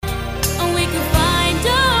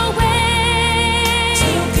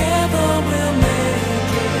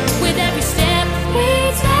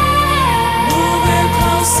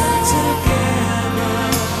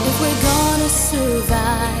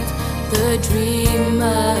dream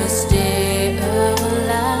must stay alive.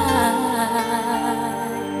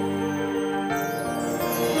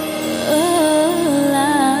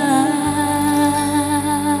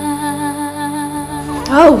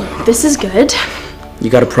 Oh, this is good. You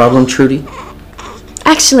got a problem, Trudy?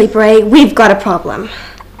 Actually, Bray, we've got a problem.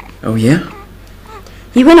 Oh, yeah?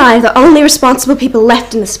 You and I are the only responsible people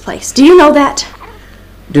left in this place. Do you know that?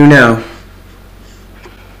 Do now.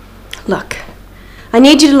 Look, I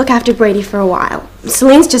need you to look after Brady for a while.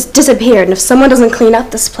 Celine's just disappeared, and if someone doesn't clean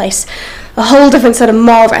up this place, a whole different set of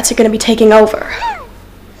mall rats are going to be taking over.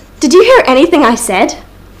 Did you hear anything I said?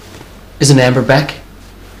 Isn't Amber back?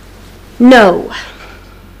 No.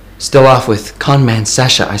 Still off with conman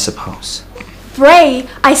Sasha, I suppose. Bray,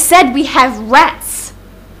 I said we have rats.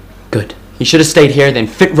 Good. He should have stayed here, then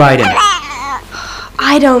fit right in.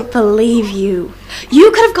 I don't believe you.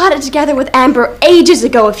 You could have got it together with Amber ages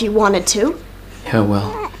ago if you wanted to. Yeah,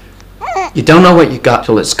 well, you don't know what you got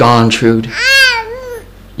till it's gone, Trude.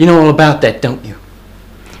 You know all about that, don't you?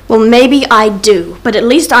 Well, maybe I do, but at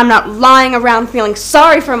least I'm not lying around feeling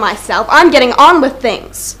sorry for myself. I'm getting on with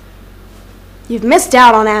things. You've missed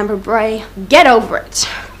out on Amber, Bray. Get over it.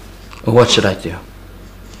 Well, what should I do?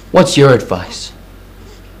 What's your advice?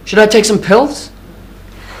 Should I take some pills?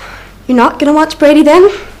 You're not gonna watch Brady then?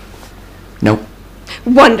 Nope.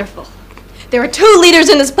 Wonderful. There are two leaders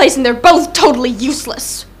in this place and they're both totally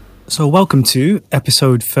useless. So welcome to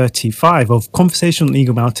episode 35 of Conversation on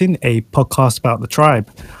Eagle Mountain, a podcast about the tribe.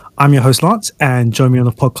 I'm your host Lance, and joining me on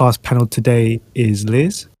the podcast panel today is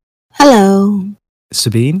Liz. Hello.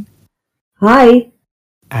 Sabine. Hi.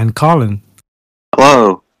 And Carlin.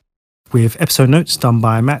 Hello. With episode notes done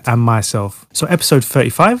by Matt and myself. So episode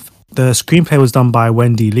 35, the screenplay was done by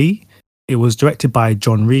Wendy Lee. It was directed by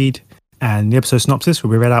John Reed, and the episode synopsis will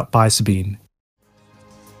be read out by Sabine.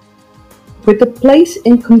 With the place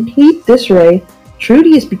in complete disarray,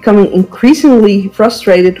 Trudy is becoming increasingly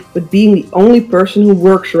frustrated with being the only person who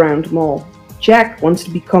works around them all. Jack wants to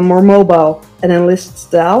become more mobile and enlists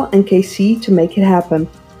Dal and KC to make it happen.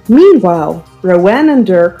 Meanwhile, Rowan and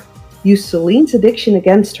Dirk use Celine's addiction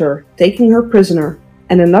against her, taking her prisoner,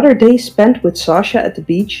 and another day spent with Sasha at the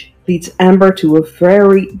beach leads Amber to a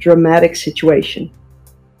very dramatic situation.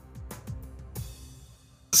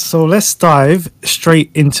 So let's dive straight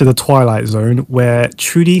into the Twilight Zone, where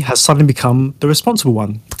Trudy has suddenly become the responsible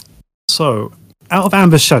one. So, out of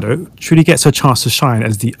Amber's shadow, Trudy gets her chance to shine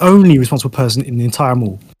as the only responsible person in the entire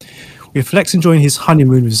mall. With Lex enjoying his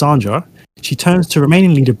honeymoon with Zandra, she turns to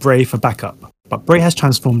remaining leader Bray for backup. But Bray has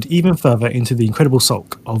transformed even further into the incredible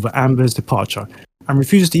sulk over Amber's departure and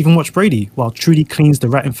refuses to even watch Brady while Trudy cleans the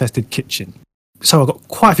rat-infested kitchen. So I've got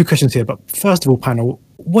quite a few questions here, but first of all, panel,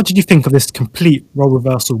 what did you think of this complete role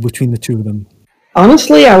reversal between the two of them?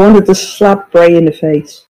 Honestly, I wanted to slap Bray in the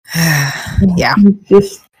face. Yeah.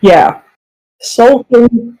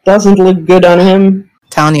 Sulking doesn't look good on him.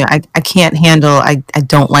 Telling you, I can't handle, I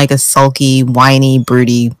don't like a sulky, whiny,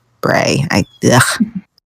 broody Bray. I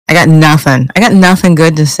got nothing. I got nothing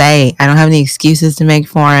good to say. I don't have any excuses to make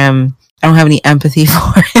for him. I don't have any empathy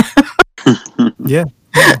for him. Yeah.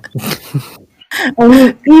 I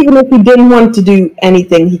mean, even if he didn't want to do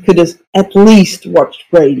anything, he could have at least watched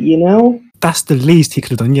Brady, you know? That's the least he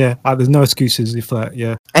could have done, yeah. There's no excuses if that,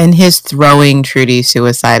 yeah. And his throwing Trudy's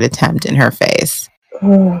suicide attempt in her face.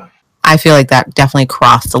 I feel like that definitely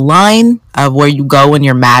crossed the line of where you go when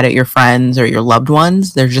you're mad at your friends or your loved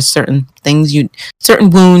ones. There's just certain things certain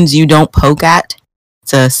wounds you don't poke at.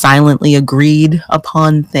 It's a silently agreed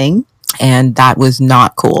upon thing. And that was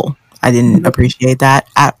not cool. I didn't appreciate that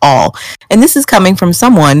at all. And this is coming from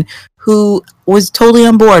someone who was totally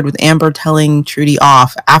on board with Amber telling Trudy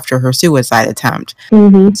off after her suicide attempt.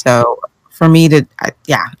 Mm-hmm. So for me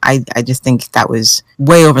I just think that was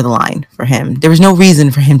way over the line for him. There was no reason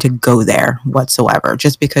for him to go there whatsoever,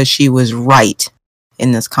 just because she was right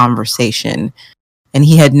in this conversation. And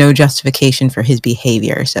he had no justification for his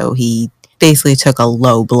behavior. So he basically took a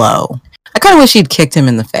low blow. I kind of wish he'd kicked him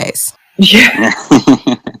in the face. Yeah.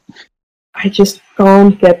 I just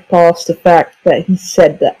can't get past the fact that he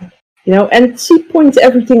said that. You know, and she points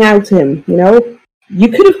everything out to him, you know? You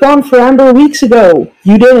could have gone for Amber weeks ago.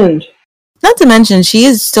 You didn't. Not to mention, she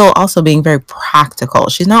is still also being very practical.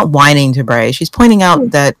 She's not whining to Bray. She's pointing out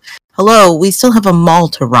that, hello, we still have a mall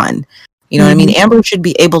to run. You know what I mean? Amber should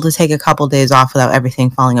be able to take a couple days off without everything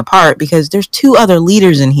falling apart because there's two other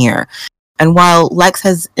leaders in here. And while Lex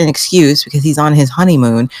has an excuse because he's on his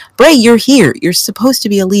honeymoon, Bray, you're here. You're supposed to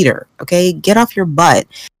be a leader, okay? Get off your butt.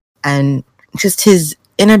 And just his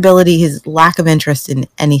inability, his lack of interest in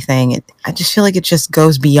anything, I just feel like it just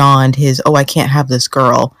goes beyond his, oh, I can't have this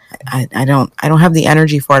girl. I don't have the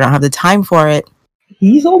energy for it. I don't have the time for it.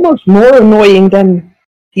 He's almost more annoying than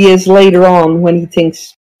he is later on when he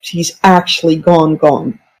thinks she's actually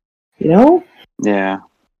gone. You know? Yeah.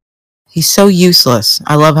 He's so useless.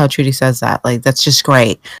 I love how Trudy says that. Like, that's just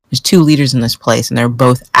great. There's two leaders in this place, and they're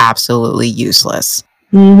both absolutely useless.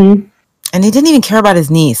 Mm-hmm. And he didn't even care about his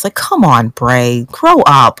niece. Like, come on, Bray, grow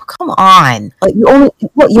up. Come on. Like, you only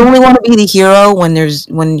want to be the hero when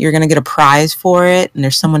you're gonna get a prize for it, and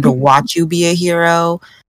there's someone to watch you be a hero.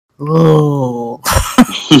 Oh.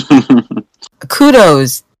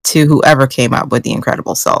 Kudos to whoever came up with the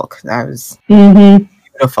Incredible Sulk. That was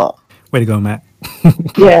beautiful. Way to go, Matt.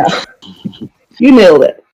 Yeah, you nailed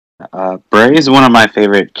it. Bray is one of my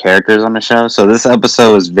favorite characters on the show, so this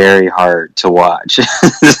episode is very hard to watch.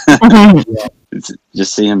 It's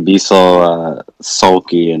just see him be so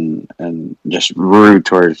sulky and just rude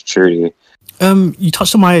towards Trudy. You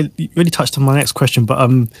really touched on my next question, but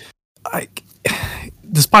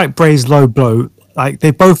despite Bray's low blow, like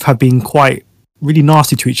they both have been quite really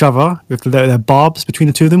nasty to each other with their barbs between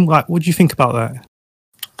the two of them. Like, what do you think about that?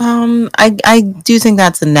 I do think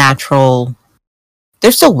that's a natural.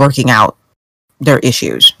 They're still working out their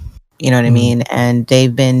issues, you know what I mean? And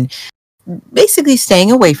they've been basically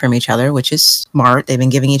staying away from each other, which is smart. They've been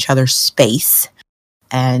giving each other space.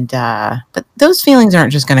 And, but those feelings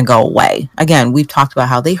aren't just going to go away. Again, we've talked about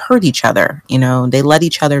how they hurt each other, you know, they let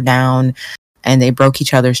each other down and they broke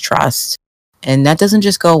each other's trust. And that doesn't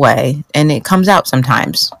just go away. And it comes out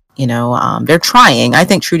sometimes, you know, they're trying. I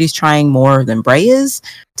think Trudy's trying more than Bray is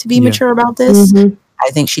to be mature about this. Mm-hmm. I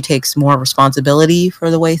think she takes more responsibility for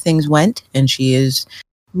the way things went, and she is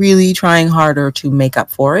really trying harder to make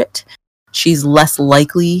up for it. She's less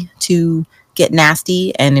likely to get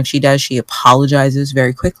nasty, and if she does, she apologizes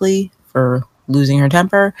very quickly for losing her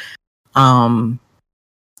temper.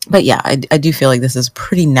 But yeah, I do feel like this is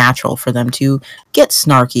pretty natural for them to get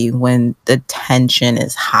snarky when the tension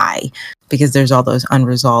is high, because there's all those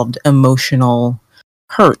unresolved emotional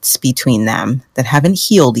hurts between them that haven't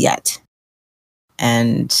healed yet.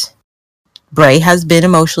 And Bray has been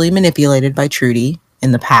emotionally manipulated by Trudy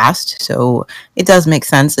in the past, so it does make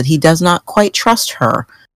sense that he does not quite trust her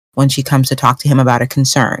when she comes to talk to him about a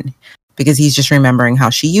concern, because he's just remembering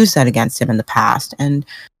how she used that against him in the past. And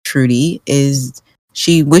Trudy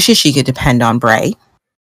she wishes she could depend on Bray,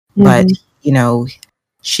 but, you know,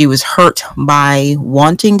 she was hurt by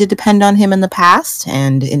wanting to depend on him in the past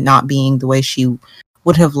and it not being the way she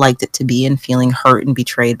would have liked it to be, and feeling hurt and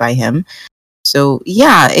betrayed by him. So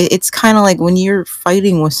yeah, it's kind of like when you're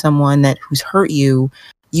fighting with someone who's hurt you,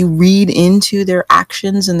 you read into their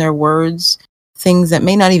actions and their words things that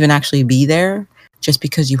may not even actually be there, just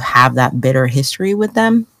because you have that bitter history with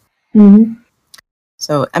them. Mm-hmm.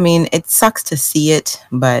 So I mean, it sucks to see it,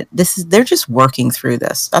 but they're just working through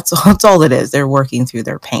this. That's all it is. They're working through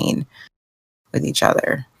their pain with each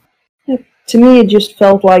other. Yeah, to me, it just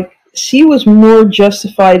felt like she was more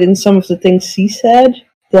justified in some of the things she said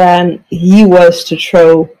than he was to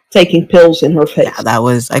throw taking pills in her face. Yeah, that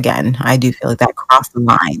was, again, I do feel like that crossed the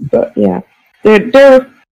line. But yeah, their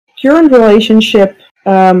current relationship,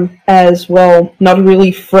 as well, not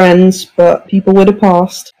really friends, but people with a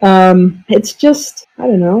past. It's just, I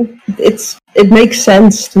don't know. It makes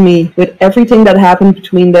sense to me with everything that happened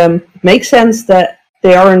between them. It makes sense that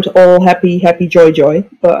they aren't all happy, joy.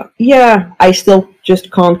 But yeah, I still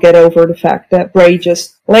just can't get over the fact that Bray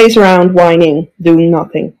just lays around whining, doing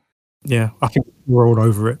nothing. Yeah, I think we're all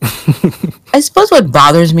over it. I suppose what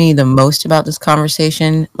bothers me the most about this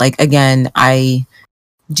conversation, like, again, I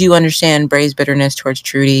do understand Bray's bitterness towards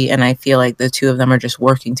Trudy, and I feel like the two of them are just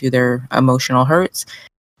working through their emotional hurts.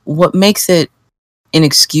 What makes it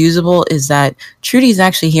inexcusable is that Trudy's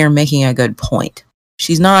actually here making a good point.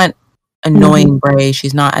 She's not annoying Bray.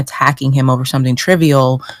 She's not attacking him over something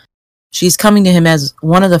trivial. She's coming to him as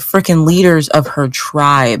one of the frickin' leaders of her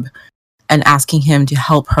tribe and asking him to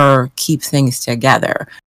help her keep things together.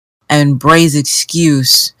 And Bray's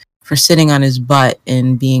excuse for sitting on his butt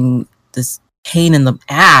and being this pain in the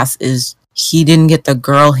ass is he didn't get the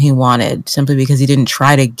girl he wanted simply because he didn't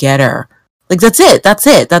try to get her. Like, that's it.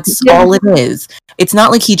 That's all it is. It's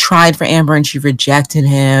not like he tried for Amber and she rejected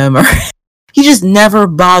him, or he just never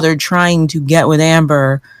bothered trying to get with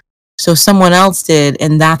Amber, so someone else did,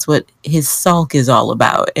 and that's what his sulk is all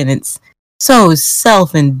about. And it's so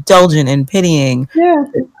self-indulgent and pitying. Yeah,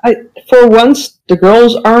 for once, the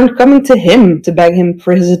girls aren't coming to him to beg him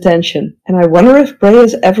for his attention. And I wonder if Bray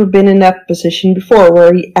has ever been in that position before,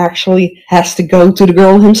 where he actually has to go to the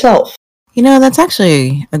girl himself. You know, that's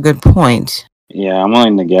actually a good point. Yeah, I'm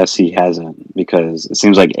willing to guess he hasn't, because it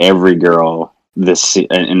seems like every girl in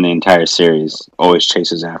the entire series always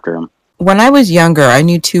chases after him. When I was younger, I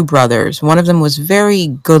knew two brothers. One of them was very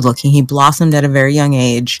good looking. He blossomed at a very young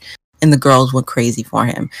age, and the girls went crazy for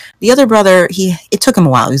him. The other brother, it took him a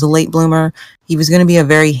while. He was a late bloomer. He was going to be a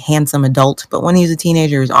very handsome adult, but when he was a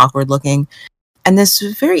teenager, he was awkward looking. And this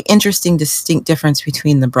very interesting, distinct difference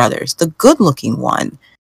between the brothers. The good looking one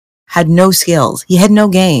had no skills. He had no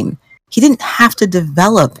game. He didn't have to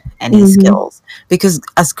develop any skills, because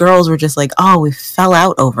us girls were just like, oh, we fell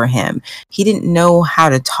out over him. He didn't know how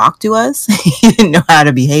to talk to us. He didn't know how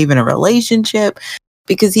to behave in a relationship,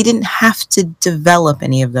 because he didn't have to develop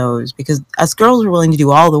any of those, because us girls were willing to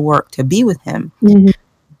do all the work to be with him.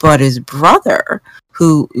 But his brother,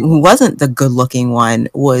 who wasn't the good looking one,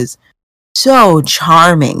 was so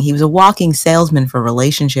charming. He was a walking salesman for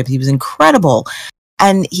relationships. He was incredible.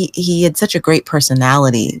 And he had such a great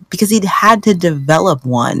personality, because he'd had to develop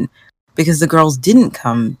one, because the girls didn't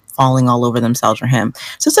come falling all over themselves for him.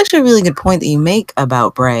 So it's actually a really good point that you make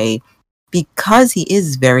about Bray. Because he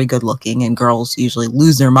is very good looking and girls usually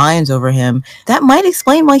lose their minds over him, that might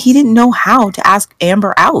explain why he didn't know how to ask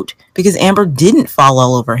Amber out, because Amber didn't fall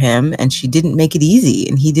all over him and she didn't make it easy,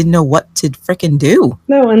 and he didn't know what to frickin' do.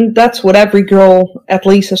 No, and that's what every girl, at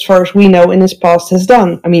least as far as we know, in his past has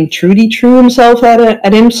done. I mean, Trudy threw himself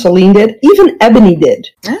at him, Celine did, even Ebony did.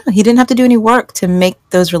 Yeah, he didn't have to do any work to make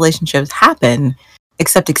those relationships happen,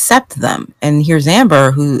 except accept them. And here's Amber,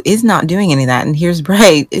 who is not doing any of that, and here's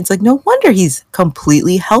Bray. It's like, no wonder he's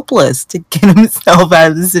completely helpless to get himself out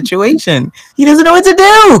of the situation. He doesn't know what to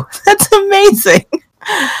do. That's amazing.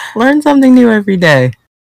 Learn something new every day.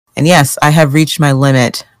 And yes, I have reached my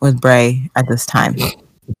limit with Bray at this time.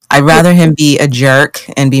 I'd rather him be a jerk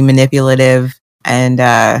and be manipulative and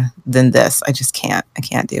than this. I just can't. I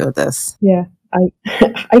can't deal with this. Yeah.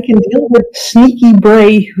 I can deal with sneaky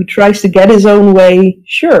Bray who tries to get his own way.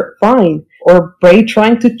 Sure, fine. Or Bray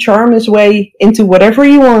trying to charm his way into whatever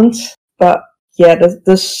he wants. But yeah,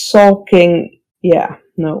 the sulking, yeah,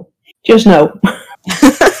 no. Just no.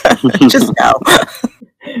 Just no.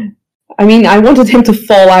 I mean, I wanted him to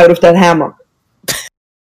fall out of that hammer.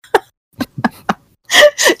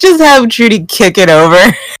 Just have Trudy kick it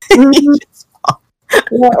over.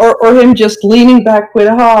 Yeah, or him just leaning back with,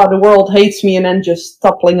 the world hates me, and then just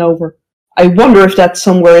toppling over. I wonder if that's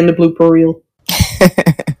somewhere in the blooper reel.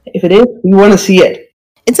 If it is, we want to see it.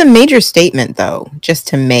 It's a major statement, though, just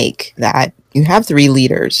to make that you have 3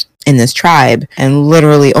 leaders in this tribe, and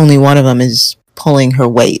literally only one of them is pulling her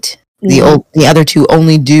weight. The other 2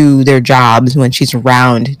 only do their jobs when she's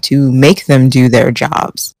around to make them do their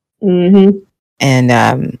jobs. And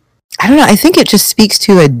I don't know, I think it just speaks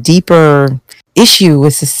to a deeper issue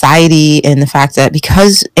with society, and the fact that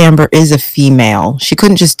because Amber is a female, she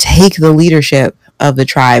couldn't just take the leadership of the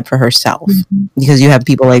tribe for herself, because you have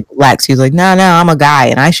people like Lex who's like, no, I'm a guy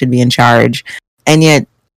and I should be in charge, and yet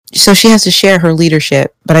so she has to share her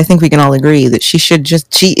leadership. But I think we can all agree that she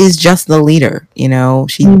is just the leader, you know.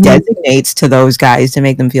 She designates to those guys to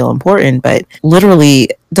make them feel important, but literally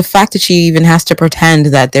the fact that she even has to pretend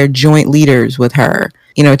that they're joint leaders with her,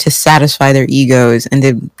 you know, to satisfy their egos and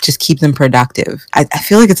to just keep them productive. I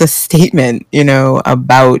feel like it's a statement, you know,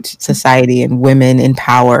 about society and women in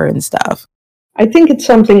power and stuff. I think it's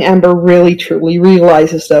something Amber really truly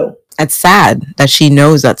realizes, though. It's sad that she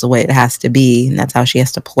knows that's the way it has to be, and that's how she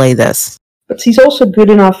has to play this. But she's also good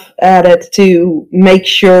enough at it to make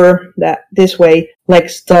sure that this way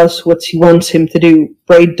Lex does what she wants him to do.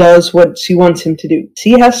 Bray does what she wants him to do.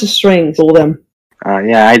 She has the strings, all them.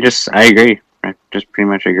 Yeah, I agree. I just pretty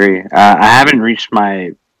much agree. I haven't reached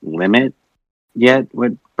my limit yet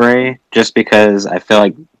with Bray, just because I feel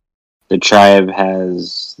like the tribe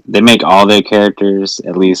they make all their characters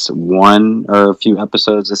at least one or a few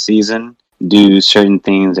episodes a season do certain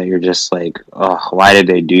things that you're just like, oh, why did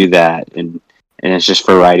they do that? And it's just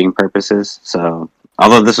for writing purposes. So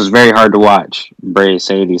although this was very hard to watch Bray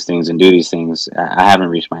say these things and do these things, I haven't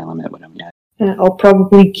reached my limit with him yet. I'll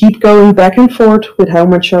probably keep going back and forth with how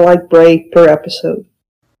much I like Bray per episode.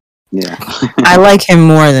 Yeah. I like him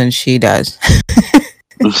more than she does.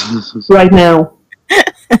 Right now.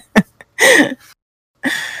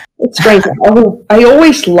 It's great. I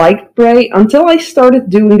always liked Bray until I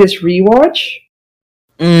started doing this rewatch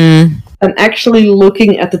and actually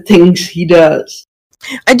looking at the things he does.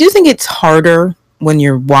 I do think it's harder when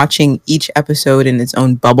you're watching each episode in its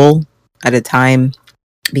own bubble at a time,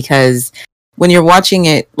 because when you're watching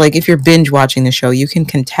it, like if you're binge watching the show, you can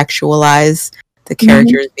contextualize the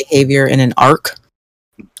character's behavior in an arc,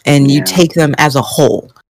 and you take them as a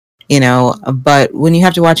whole. But when you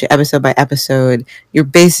have to watch it episode by episode, you're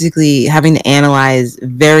basically having to analyze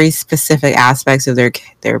very specific aspects of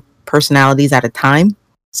their personalities at a time.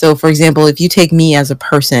 So, for example, if you take me as a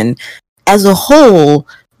person, as a whole,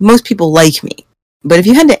 most people like me. But if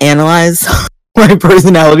you had to analyze my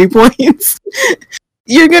personality points,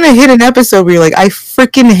 you're going to hit an episode where you're like, I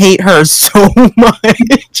freaking hate her so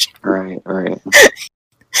much. Right.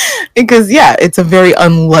 Because, yeah, it's a very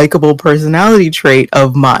unlikable personality trait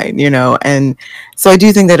of mine, And so I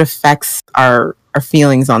do think that affects our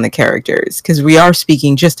feelings on the characters. Because we are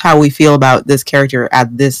speaking just how we feel about this character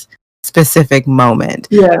at this specific moment.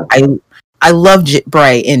 Yeah. I love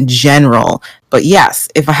Bray in general, but yes,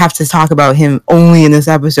 if I have to talk about him only in this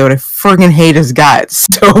episode, I friggin' hate his guts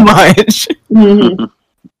so much. Mm-hmm.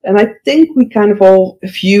 And I think we kind of all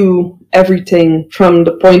view everything from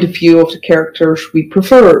the point of view of the characters we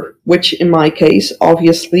prefer, which in my case,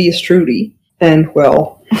 obviously, is Trudy. And,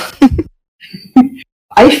 well,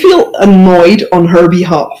 I feel annoyed on her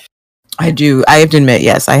behalf. I do. I have to admit,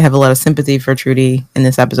 yes, I have a lot of sympathy for Trudy in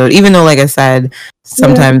this episode, even though, like I said,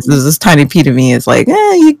 sometimes there's this tiny piece of me is like,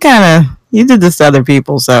 you did this to other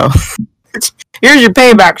people, so here's your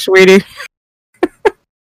payback, sweetie.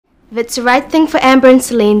 If it's the right thing for Amber and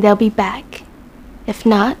Celine, they'll be back. If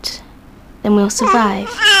not, then we'll survive.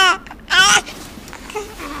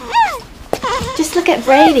 Just look at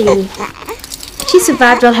Brady. She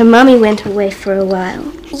survived while her mommy went away for a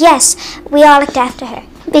while. Yes, we all looked after her.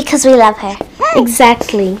 Because we love her.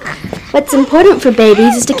 Exactly. What's important for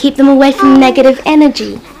babies is to keep them away from negative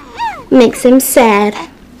energy. Makes them sad.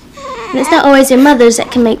 And it's not always their mothers that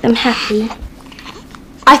can make them happy.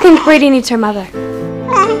 I think Brady needs her mother.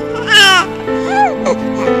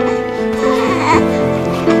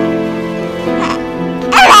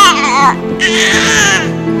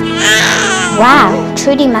 Wow,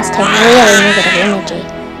 Trudy must have really negative energy.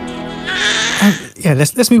 Yeah,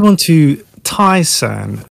 let's move on to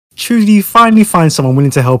Tai-san. Trudy finally finds someone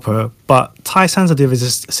willing to help her, but Tai-san's idea of his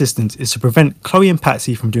assistance is to prevent Chloe and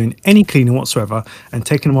Patsy from doing any cleaning whatsoever and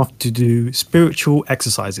taking them off to do spiritual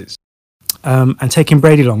exercises. And taking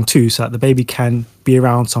Brady along too, so that the baby can be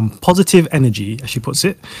around some positive energy, as she puts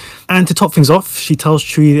it. And to top things off, she tells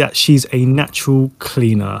Trudy that she's a natural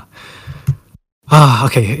cleaner.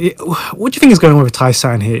 Okay. What do you think is going on with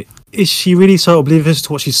Tai-san here? Is she really so oblivious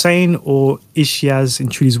to what she's saying, or is she, as in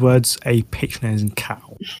Trudy's words, a patronizing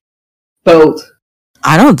cow? Both.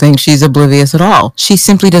 I don't think she's oblivious at all. She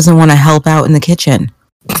simply doesn't want to help out in the kitchen.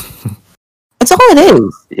 That's all it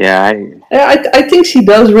is. Yeah, I think she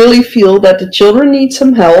does really feel that the children need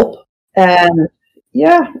some help. And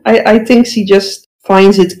yeah, I think she just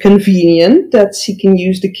finds it convenient that she can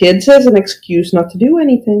use the kids as an excuse not to do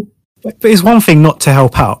anything. But it's one thing not to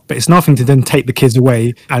help out, but it's nothing to then take the kids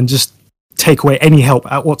away and just take away any help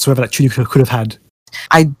whatsoever that Trudy could have had.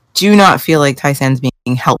 I do not feel like Tai-san's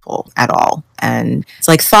being helpful at all. And it's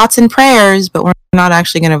like thoughts and prayers, but we're not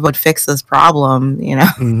actually going to fix this problem,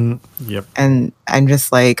 Mm-hmm. Yep. And I'm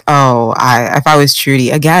just like, if I was Trudy,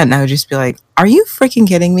 again, I would just be like, are you freaking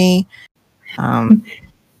kidding me? I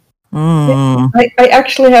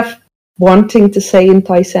actually have one thing to say in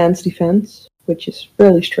Tai-san's defense, which is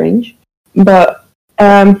really strange. But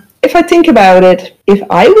if I think about it, if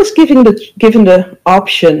I was given the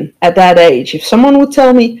option at that age, if someone would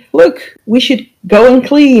tell me, look, we should go and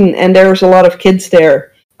clean, and there's a lot of kids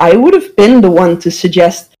there, I would have been the one to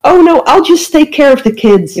suggest, oh no, I'll just take care of the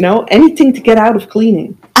kids, anything to get out of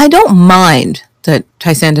cleaning. I don't mind that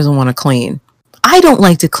Tai-san doesn't want to clean. I don't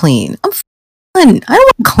like to clean. I'm fun. I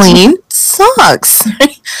don't want to clean. It sucks.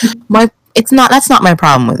 That's not my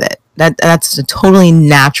problem with it. That's a totally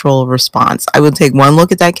natural response. I would take one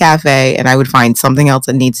look at that cafe and I would find something else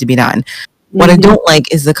that needs to be done. Mm-hmm. What I don't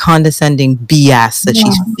like is the condescending BS that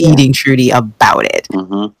she's feeding Trudy about it.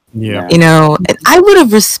 Mm-hmm. Yeah. And I would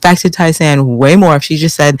have respected Tai-san way more if she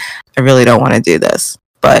just said, I really don't want to do this,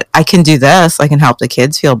 but I can do this. I can help the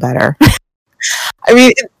kids feel better. I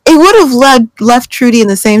mean, it would have left Trudy in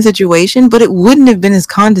the same situation, but it wouldn't have been as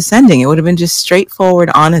condescending. It would have been just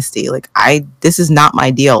straightforward honesty. Like, this is not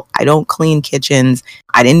my deal. I don't clean kitchens.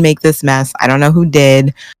 I didn't make this mess. I don't know who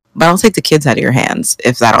did, but I'll take the kids out of your hands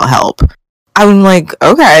if that'll help. I'm like,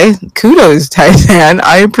 okay, kudos, Tai-san.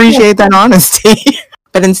 I appreciate that honesty.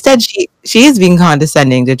 But instead, she is being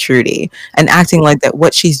condescending to Trudy and acting like that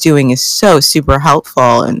what she's doing is so super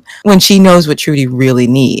helpful, and when she knows what Trudy really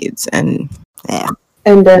needs. And yeah.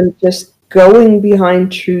 And then just going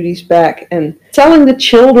behind Trudy's back and telling the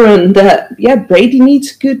children that, Brady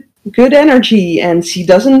needs good energy and she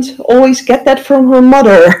doesn't always get that from her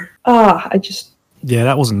mother. Yeah,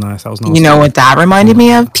 that wasn't nice. That was nasty. You know what that reminded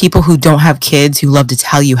me of? People who don't have kids who love to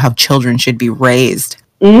tell you how children should be raised.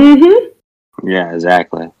 Mm-hmm. Yeah,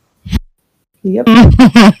 exactly. Yep.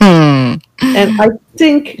 And I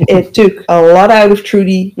think it took a lot out of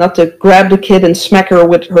Trudy not to grab the kid and smack her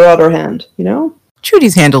with her other hand, you know?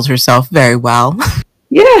 Trudy's handles herself very well.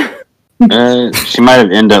 Yeah. She might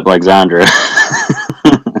have ended up like Zandra.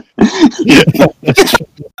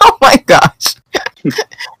 Oh my gosh.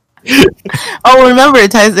 Oh, remember,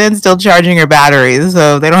 Tyson still charging her batteries,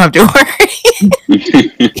 so they don't have to worry.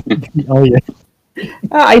 Oh yeah.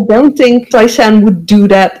 I don't think Tyson would do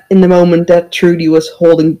that in the moment that Trudy was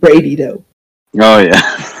holding Brady, though. Oh, yeah.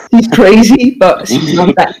 She's crazy, but she's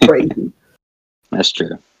not that crazy. That's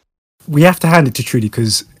true. We have to hand it to Trudy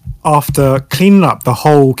because after cleaning up the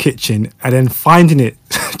whole kitchen and then finding it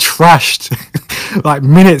trashed like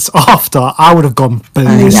minutes after, I would have gone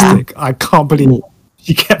ballistic. I can't believe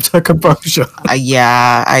she kept her composure.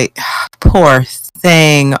 Poor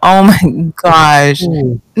thing. Oh my gosh.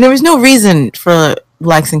 There was no reason for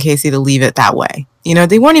Lex and Casey to leave it that way. You know,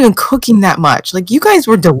 they weren't even cooking that much. Like, you guys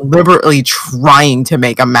were deliberately trying to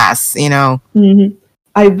make a mess, you know? Mm-hmm.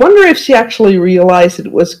 I wonder if she actually realized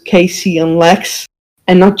it was Casey and Lex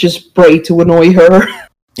and not just Bray to annoy her.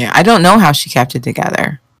 Yeah, I don't know how she kept it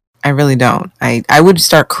together. I really don't. I would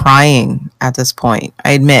start crying at this point.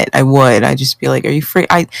 I admit, I would. I'd just be like, are you free?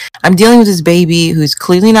 I'm dealing with this baby who's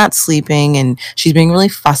clearly not sleeping, and she's being really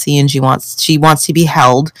fussy, and she wants to be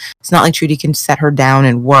held. It's not like Trudy can set her down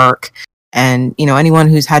and work. And, you know, anyone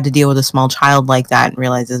who's had to deal with a small child like that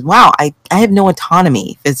realizes, wow, I have no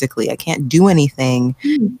autonomy physically. I can't do anything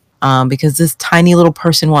because this tiny little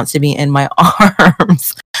person wants to be in my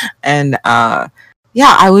arms. And,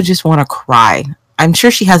 yeah, I would just want to cry. I'm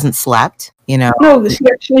sure she hasn't slept, you know. No, she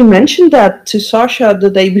actually mentioned that to Sasha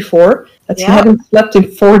the day before, that she hadn't slept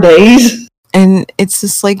in 4 days. And it's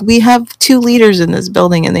just like, we have 2 leaders in this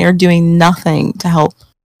building, and they are doing nothing to help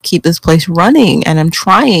keep this place running. And I'm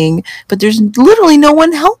trying, but there's literally no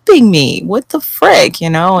one helping me. What the frick,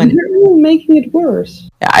 you know? And you're even making it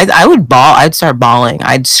worse. Yeah, I would bawl. I'd start bawling.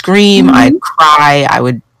 I'd scream. I'd cry.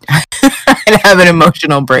 I'd have an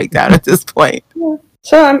emotional breakdown at this point. Yeah.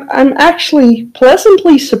 So I'm actually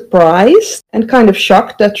pleasantly surprised and kind of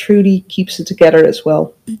shocked that Trudy keeps it together as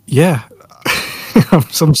well. Yeah.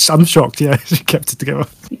 I'm shocked, yeah, she kept it together.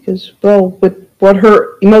 Because, well, with what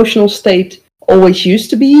her emotional state always used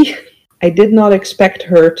to be, I did not expect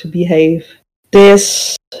her to behave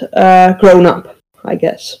this grown up, I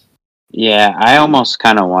guess. Yeah, I almost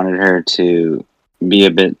kind of wanted her to be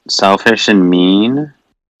a bit selfish and mean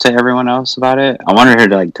to everyone else about it. I wanted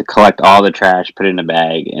her to collect all the trash, put it in a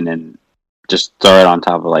bag, and then just throw it on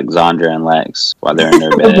top of Zandra and Lex while they're in their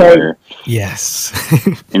bed. Yes.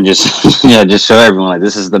 And just just show everyone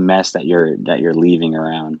this is the mess that you're leaving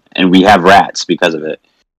around, and we have rats because of it.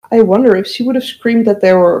 I wonder if she would have screamed that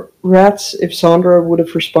there were rats if Zandra would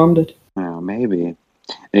have responded. Oh, maybe.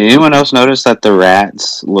 Did anyone else notice that the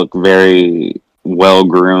rats look very well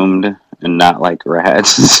groomed and not like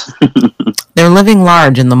rats? They're living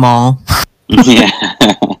large in the mall. Yeah.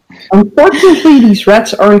 Unfortunately, these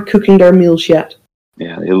rats aren't cooking their meals yet.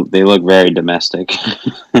 Yeah, they look very domestic.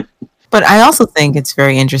 But I also think it's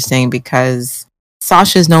very interesting because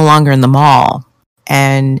Sasha's no longer in the mall,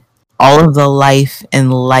 and all of the life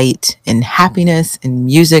and light and happiness and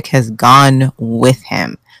music has gone with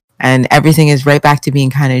him. And everything is right back to being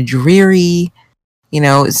kind of dreary. You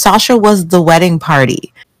know, Sasha was the wedding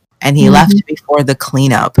party, and he left before the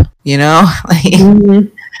cleanup, you know?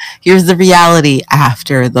 Here's the reality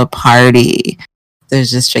after the party.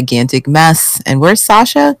 There's this gigantic mess. And where's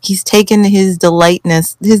Sasha? He's taken his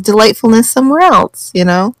delightfulness somewhere else, you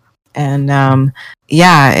know? And, the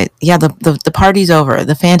party's over.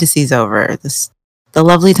 The fantasy's over. The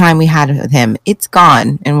lovely time we had with him, it's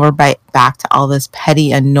gone. And we're back to all this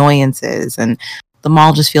petty annoyances. And the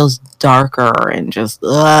mall just feels darker and just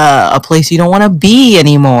a place you don't want to be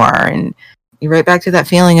anymore. And you're right back to that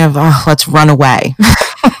feeling of, let's run away.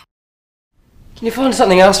 Can you find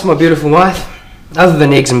something else for my beautiful wife, other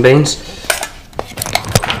than eggs and beans?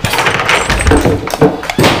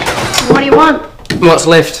 What do you want? What's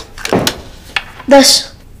left?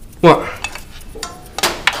 This. What?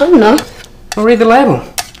 I don't know. I'll read the label.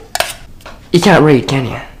 You can't read, can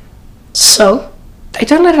you? So? Hey,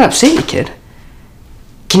 don't let it upset you, kid.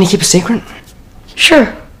 Can you keep a secret?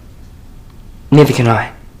 Sure. Neither can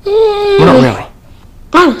I. Well, not really.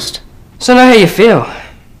 Honest. So know how you feel.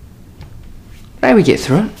 Maybe we get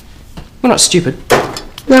through it. We're not stupid.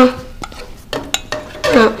 No.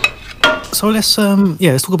 So let's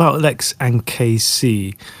talk about Lex and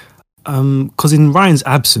KC. Because in Ryan's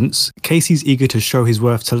absence, Casey's eager to show his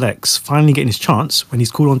worth to Lex, finally getting his chance when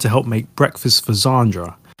he's called on to help make breakfast for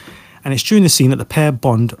Zandra. And it's during the scene that the pair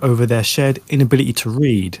bond over their shared inability to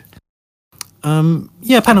read.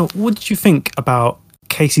 Panel, what did you think about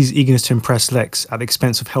Casey's eagerness to impress Lex at the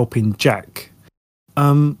expense of helping Jack?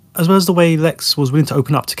 As well as the way Lex was willing to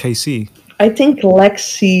open up to Casey. I think Lex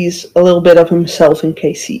sees a little bit of himself in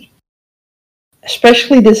Casey.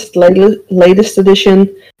 Especially this latest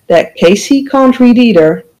edition that Casey can't read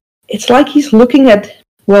either. It's like he's looking at,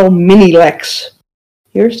 mini Lex.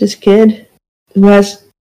 Here's this kid who has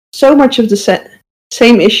so much of the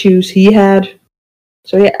same issues he had.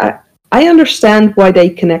 So yeah, I understand why they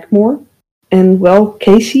connect more. And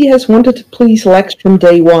Casey has wanted to please Lex from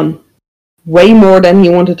day one. Way more than he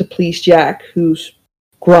wanted to please Jack, who's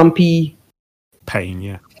grumpy. Pain,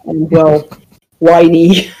 yeah. And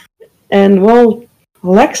whiny. And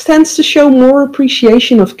Lex tends to show more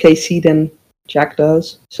appreciation of Casey than Jack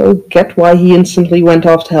does. So get why he instantly went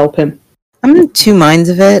off to help him. I'm in two minds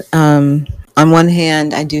of it. On one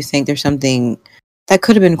hand, I do think there's something that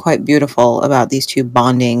could have been quite beautiful about these two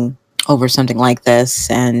bonding over something like this,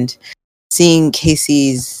 and seeing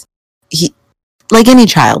Casey's, like any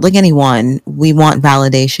child, like anyone, we want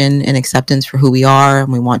validation and acceptance for who we are,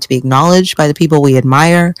 and we want to be acknowledged by the people we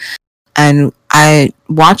admire. And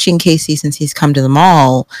watching Casey since he's come to the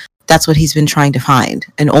mall, that's what he's been trying to find.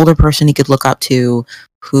 An older person he could look up to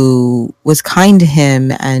who was kind to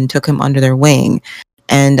him and took him under their wing.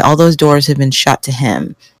 And all those doors have been shut to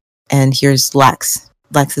him. And here's Lex.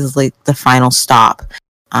 Lex is like the final stop.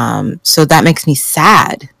 So that makes me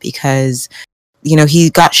sad because, he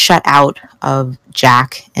got shut out of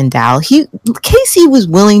Jack and Dal. Casey was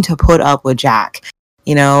willing to put up with Jack.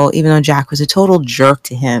 Even though Jack was a total jerk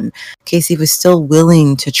to him, Casey was still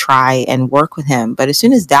willing to try and work with him. But as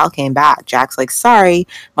soon as Dal came back, Jack's like, sorry,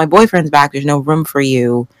 my boyfriend's back. There's no room for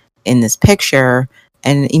you in this picture.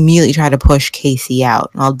 And immediately tried to push Casey out.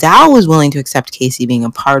 While Dal was willing to accept Casey being a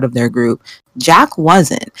part of their group, Jack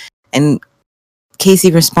wasn't. And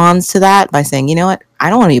Casey responds to that by saying, you know what? I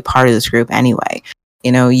don't want to be a part of this group anyway.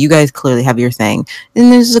 You guys clearly have your thing.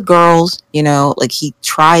 And there's the girls, he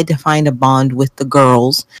tried to find a bond with the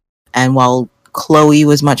girls. And while Chloe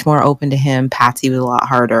was much more open to him, Patsy was a lot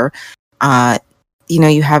harder.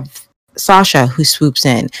 You have Sasha who swoops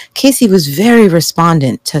in. Casey was very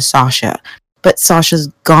respondent to Sasha, but Sasha's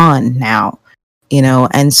gone now,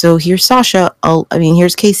 and so here's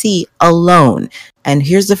here's Casey alone. And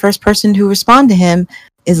here's the first person who responded to him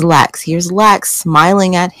is Lex. Here's Lex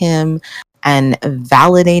smiling at him and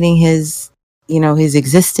validating his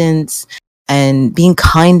existence and being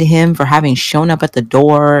kind to him for having shown up at the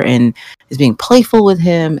door and is being playful with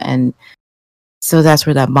him. And so that's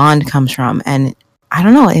where that bond comes from. And I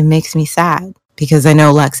don't know, it makes me sad because I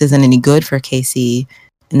know Lex isn't any good for Casey.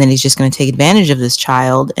 And then he's just going to take advantage of this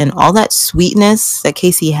child. And all that sweetness that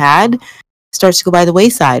Casey had starts to go by the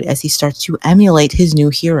wayside as he starts to emulate his new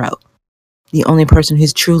hero. The only person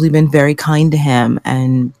who's truly been very kind to him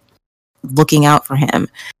and looking out for him.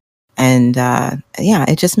 And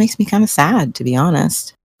it just makes me kind of sad, to be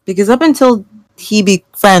honest. Because up until he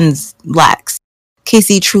befriends Lex,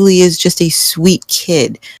 Casey truly is just a sweet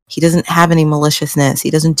kid. He doesn't have any maliciousness. He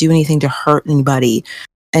doesn't do anything to hurt anybody.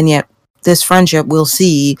 And yet, this friendship, we'll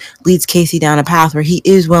see, leads Casey down a path where he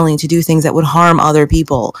is willing to do things that would harm other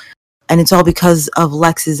people. And it's all because of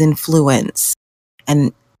Lex's influence.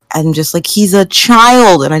 And I'm just like, he's a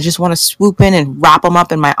child, and I just want to swoop in and wrap him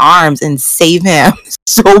up in my arms and save him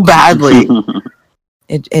so badly.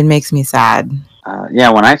 It makes me sad.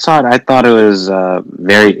 When I saw it, I thought it was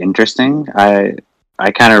very interesting. I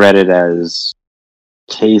kind of read it as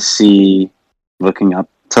Casey looking up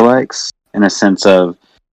to Lex in a sense of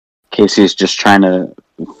Casey's just trying to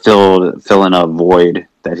fill in a void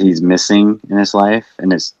that he's missing in his life,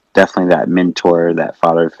 and it's definitely that mentor, that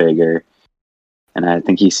father figure, and I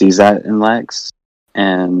think he sees that in Lex.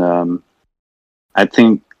 And I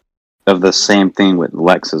think of the same thing with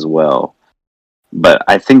Lex as well, but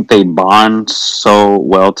I think they bond so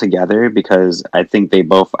well together because I think they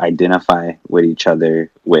both identify with each other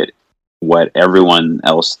with what everyone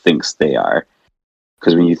else thinks they are.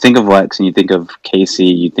 Because when you think of Lex and you think of Casey,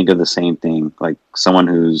 you think of the same thing, like someone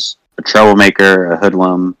who's a troublemaker, a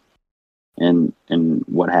hoodlum, and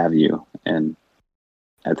what have you. And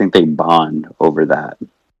I think they bond over that.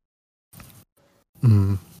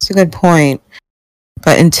 It's a good point.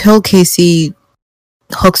 But until Casey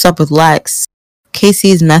hooks up with Lex,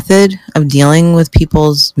 Casey's method of dealing with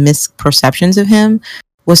people's misperceptions of him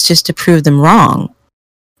was just to prove them wrong.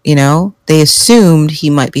 They assumed he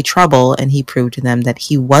might be trouble, and he proved to them that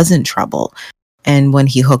he wasn't trouble. And when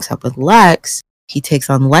he hooks up with Lex, he takes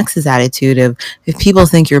on Lex's attitude of, if people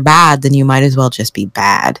think you're bad, then you might as well just be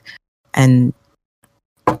bad. And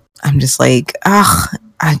I'm just like,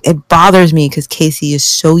 it bothers me because Casey is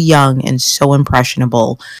so young and so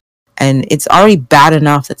impressionable. And it's already bad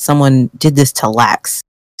enough that someone did this to Lex.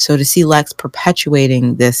 So to see Lex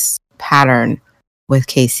perpetuating this pattern with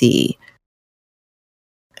Casey,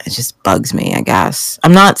 it just bugs me, I guess.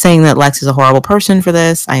 I'm not saying that Lex is a horrible person for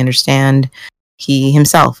this. I understand he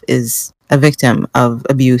himself is a victim of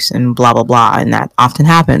abuse and blah, blah, blah. And that often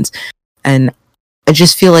happens. And I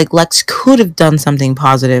just feel like Lex could have done something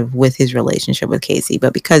positive with his relationship with Casey.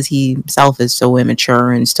 But because he himself is so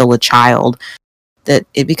immature and still a child, that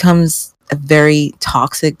it becomes a very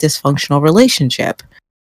toxic, dysfunctional relationship.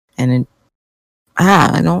 And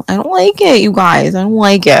I don't like it, you guys. I don't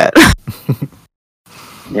like it.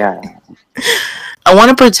 Yeah. I want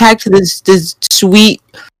to protect this sweet,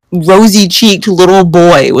 rosy-cheeked little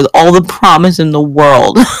boy with all the promise in the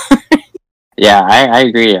world. Yeah, I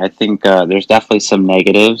agree. I think there's definitely some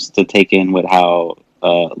negatives to take in with how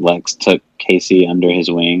Lex took Casey under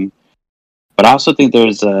his wing. But I also think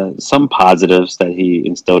there's some positives that he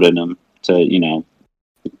instilled in him to,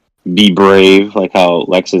 be brave, like how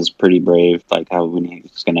Lex is pretty brave, like how when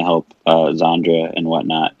he's going to help Zandra and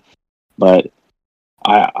whatnot. But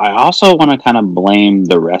I also want to kind of blame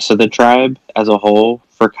the rest of the tribe as a whole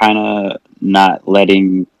for kind of not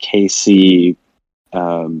letting Casey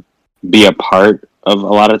be a part of a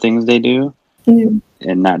lot of things they do, and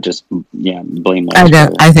not just blame Lex.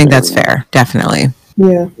 I think that's fair, definitely.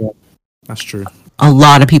 Yeah, that's true. A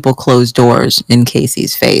lot of people close doors in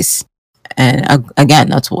Casey's face. And again,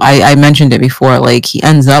 that's why I mentioned it before. Like, he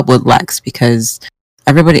ends up with Lex because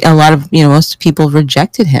most people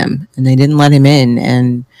rejected him and they didn't let him in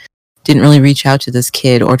and didn't really reach out to this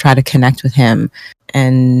kid or try to connect with him.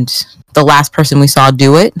 And the last person we saw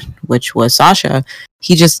do it, which was Sasha,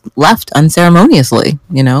 he just left unceremoniously,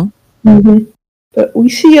 Mm-hmm. But we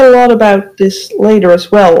see a lot about this later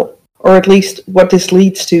as well, or at least what this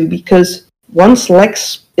leads to, because once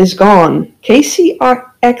Lex is gone, Casey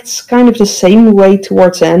acts kind of the same way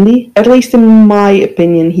towards Andy. At least in my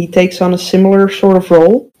opinion, he takes on a similar sort of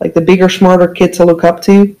role, like the bigger, smarter kid to look up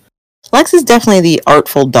to. Lex is definitely the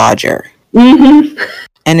artful dodger. Mm-hmm.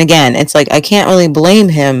 And again, it's like, I can't really blame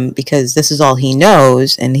him because this is all he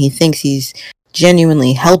knows, and he thinks he's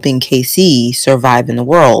genuinely helping Casey survive in the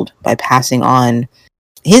world by passing on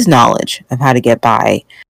his knowledge of how to get by.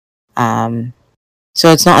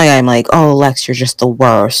 So it's not like I'm like, oh, Lex, you're just the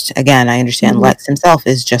worst. Again, I understand Lex himself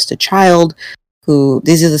is just a child who,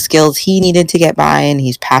 these are the skills he needed to get by, and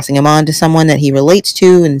he's passing them on to someone that he relates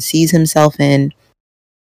to and sees himself in.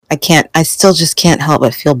 I still just can't help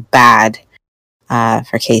but feel bad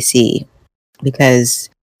for Casey, because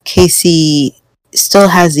Casey still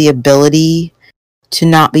has the ability to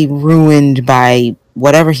not be ruined by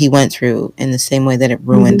whatever he went through in the same way that it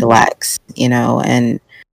ruined Lex,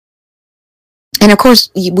 and of course,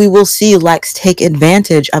 we will see Lex take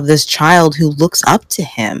advantage of this child who looks up to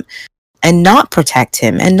him and not protect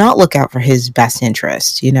him and not look out for his best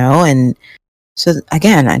interest, And so,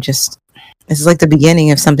 again, this is like the beginning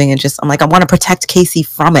of something. And I'm like, I want to protect Casey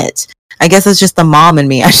from it. I guess it's just the mom in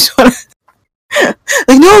me. I just want to,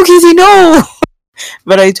 like, no, Casey, no.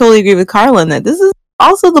 But I totally agree with Carlin that this is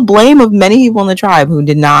also the blame of many people in the tribe who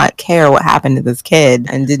did not care what happened to this kid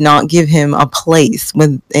and did not give him a place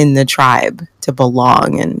within the tribe to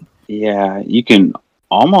belong. And yeah, you can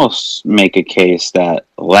almost make a case that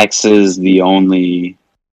Lex is the only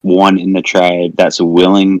one in the tribe that's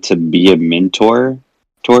willing to be a mentor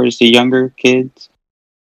towards the younger kids.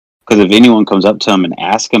 Because if anyone comes up to him and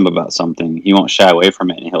asks him about something, he won't shy away from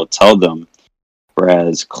it and he'll tell them.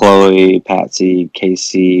 Whereas Chloe, Patsy,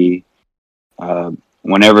 Casey,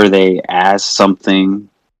 whenever they ask something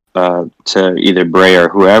to either Bray or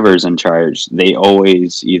whoever's in charge, they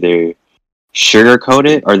always either sugarcoat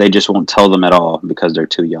it or they just won't tell them at all because they're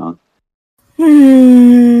too young.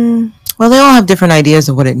 Well, they all have different ideas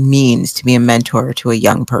of what it means to be a mentor to a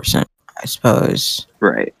young person, I suppose.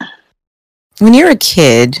 Right. When you're a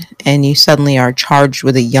kid and you suddenly are charged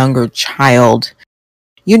with a younger child,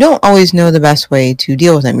 you don't always know the best way to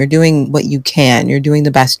deal with them. You're doing what you can. You're doing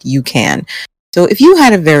the best you can. So if you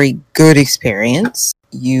had a very good experience,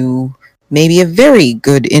 you may be a very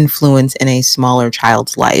good influence in a smaller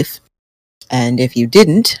child's life. And if you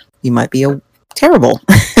didn't, you might be a terrible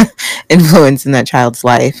influence in that child's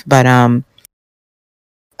life. But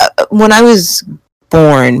when I was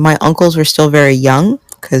born, my uncles were still very young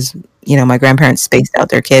because, my grandparents spaced out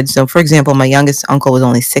their kids. So, for example, my youngest uncle was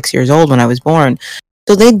only 6 years old when I was born.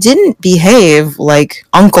 So they didn't behave like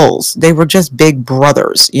uncles. They were just big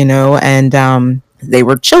brothers, you know, and they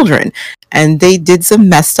were children. And they did some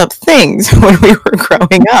messed up things when we were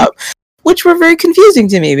growing up, which were very confusing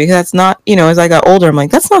to me because that's not, you know, as I got older, I'm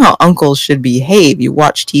like, that's not how uncles should behave. You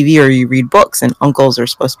watch TV or you read books, and uncles are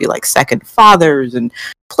supposed to be like second fathers and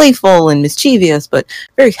playful and mischievous, but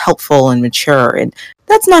very helpful and mature. And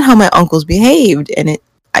that's not how my uncles behaved. And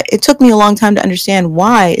it took me a long time to understand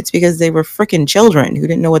why. It's because they were freaking children who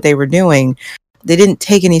didn't know what they were doing. They didn't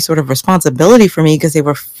take any sort of responsibility for me because they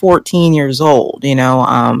were 14 years old, you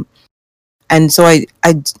know. And so I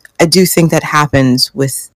do think that happens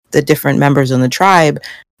with the different members in the tribe.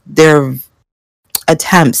 Their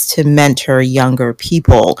attempts to mentor younger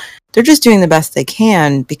people, they're just doing the best they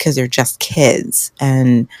can because they're just kids,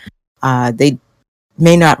 and they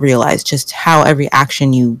may not realize just how every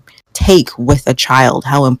action you take with a child,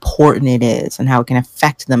 how important it is and how it can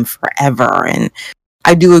affect them forever. And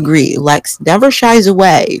I do agree, Lex never shies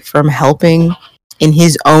away from helping in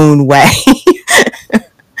his own way.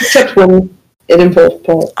 Except when it involved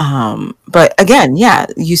Paul. But again, yeah,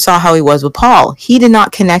 you saw how he was with Paul. He did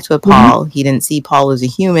not connect with Paul. He didn't see Paul as a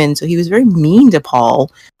human, so he was very mean to Paul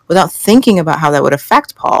without thinking about how that would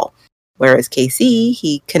affect Paul. Whereas KC,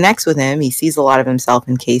 he connects with him. He sees a lot of himself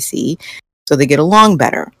in KC, so they get along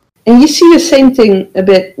better. And you see the same thing a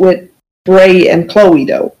bit with Bray and Chloe,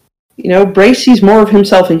 though. You know, Bray sees more of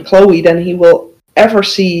himself in Chloe than he will ever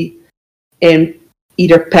see in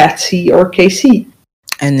either Patsy or KC.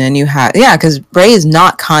 And then you have, because Bray is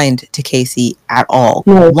not kind to Casey at all.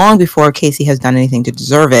 No. Long before Casey has done anything to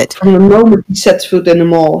deserve it. From the moment he sets foot in the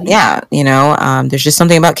mall. Yeah, you know, there's just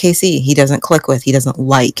something about Casey he doesn't click with, he doesn't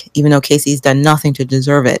like, even though Casey's done nothing to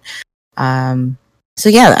deserve it. So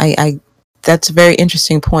yeah, I that's a very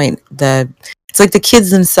interesting point. It's like the kids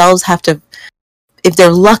themselves have to, if they're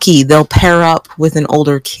lucky, they'll pair up with an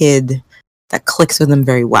older kid that clicks with them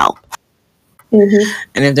very well. Mm-hmm.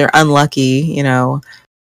 And if they're unlucky, you know,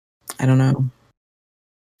 I don't know.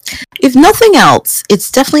 If nothing else, it's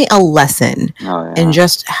definitely a lesson in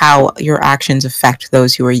just how your actions affect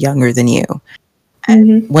those who are younger than you.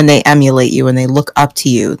 And when they emulate you and they look up to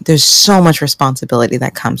you, there's so much responsibility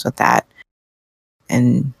that comes with that.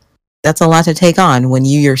 And that's a lot to take on when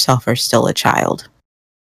you yourself are still a child.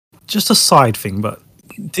 Just a side thing, but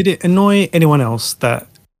did it annoy anyone else that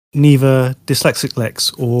neither Dyslexic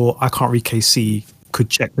Lex or I Can't Read KC could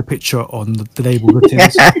check the picture on the label of the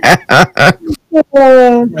tins?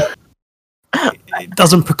 It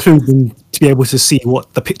doesn't preclude them to be able to see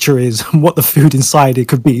what the picture is and what the food inside it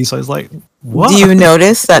could be. So it's like, what? Do you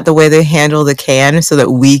notice that the way they handle the can so that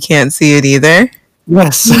we can't see it either?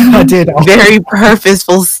 Yes, I did. Very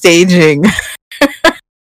purposeful staging.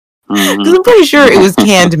 I'm pretty sure it was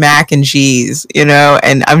canned mac and cheese, you know,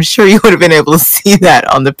 and I'm sure you would have been able to see that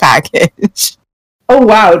on the package. Oh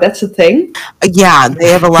wow, that's a thing? Yeah,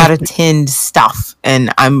 they have a lot of tinned stuff,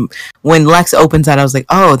 and when Lex opens that, I was like,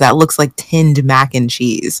 oh, that looks like tinned mac and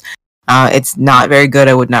cheese. It's not very good.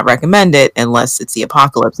 I would not recommend it unless it's the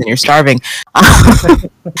apocalypse and you're starving. I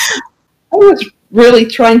was really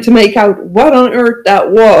trying to make out what on earth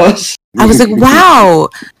that was. I was like, wow,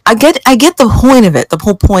 I get the point of it. The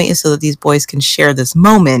whole point is so that these boys can share this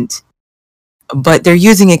moment, but they're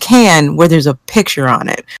using a can where there's a picture on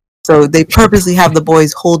it. So they purposely have the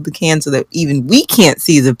boys hold the can so that even we can't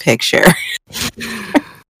see the picture.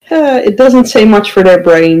 It doesn't say much for their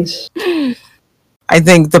brains. I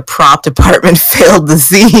think the prop department failed the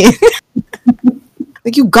scene.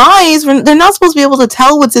 Like, you guys, they're not supposed to be able to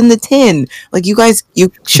tell what's in the tin. Like, you guys,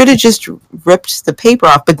 you should have just ripped the paper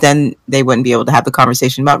off, but then they wouldn't be able to have the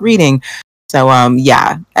conversation about reading. So, I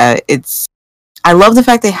love the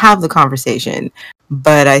fact they have the conversation,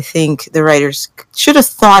 but I think the writers should have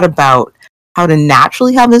thought about how to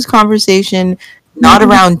naturally have this conversation, not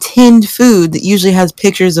around tinned food that usually has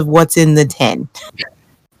pictures of what's in the tin.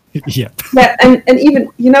 Yep. Yeah, and even,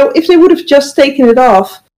 you know, if they would have just taken it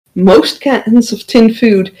off, most cans of tin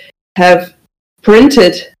food have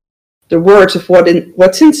printed the words of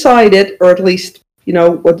what's inside it, or at least, you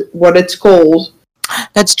know, what it's called.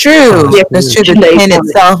 That's true. Yeah, That's true. The tin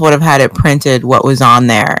itself would have had it printed what was on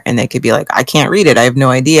there, and they could be like, I can't read it. I have no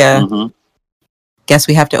idea. Mm-hmm. Guess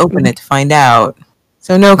we have to open it to find out.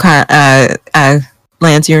 So no,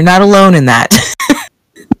 Lance, you're not alone in that.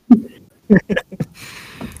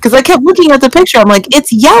 Because I kept looking at the picture. I'm like,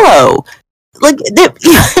 it's yellow. Like,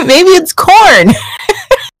 maybe it's corn.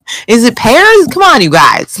 Is it pears? Come on, you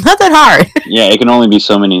guys. It's not that hard. Yeah, it can only be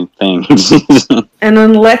so many things. And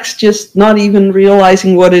then Lex just not even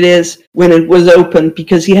realizing what it is when it was open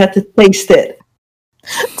because he had to taste it.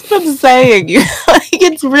 That's what I'm saying.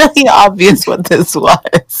 It's really obvious what this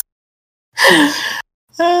was.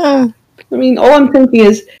 I mean, all I'm thinking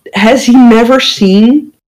is, has he never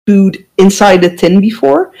seen food inside a tin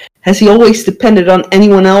before? Has he always depended on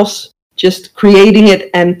anyone else just creating it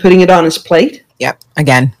and putting it on his plate? Yep.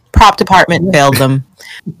 Again, prop department failed them.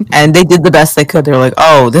 And they did the best they could. They were like,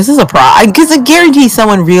 oh, this is a problem. Because I guarantee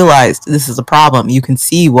someone realized this is a problem. You can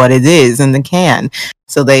see what it is in the can.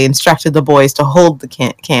 So they instructed the boys to hold the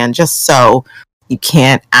can just so you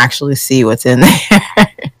can't actually see what's in there.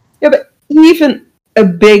 Yeah, but even a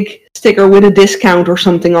big sticker with a discount or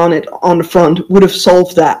something on it on the front would have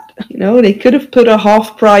solved that. You know, they could have put a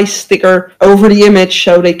half-price sticker over the image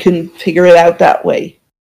so they couldn't figure it out that way.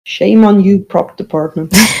 Shame on you, prop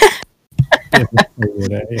department.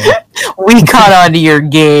 We caught on to your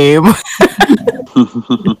game.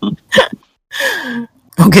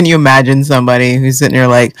 Oh, can you imagine somebody who's sitting there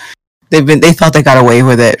like they thought they got away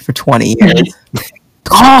with it for 20 years?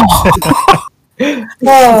 Oh,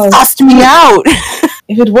 sussed me out.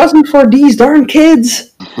 If it wasn't for these darn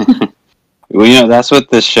kids. Well, that's what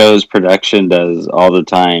this show's production does all the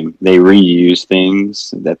time. They reuse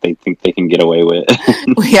things that they think they can get away with.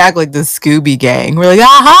 We act like the Scooby Gang. We're like,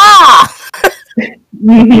 aha!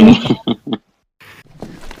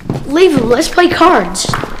 Leave it, let's play cards.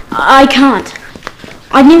 I can't.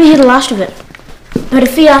 I'd never hear the last of it. But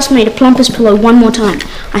if he asked me to plump his pillow one more time,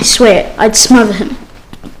 I swear I'd smother him.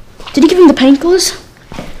 Did he give him the painkillers?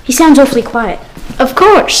 He sounds awfully quiet. Of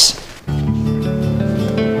course.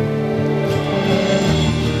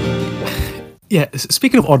 Yeah,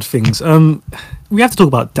 speaking of odd things, we have to talk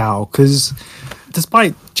about Dal, because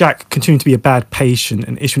despite Jack continuing to be a bad patient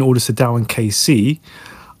and issuing orders to Dal and KC,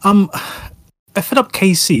 a fed-up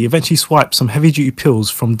KC eventually swipes some heavy-duty pills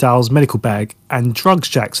from Dal's medical bag and drugs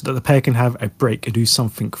Jack so that the pair can have a break and do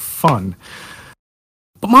something fun.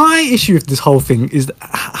 But my issue with this whole thing is that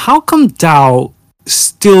how come Dal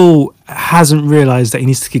still hasn't realised that he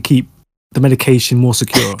needs to keep the medication more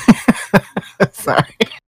secure? Sorry.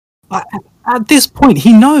 At this point,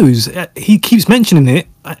 he knows. He keeps mentioning it.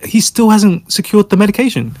 He still hasn't secured the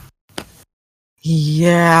medication.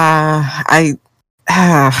 Yeah,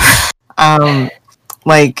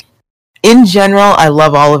 like, in general, I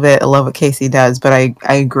love all of it. I love what Casey does, but I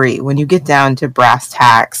agree. When you get down to brass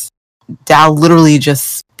tacks, Dal literally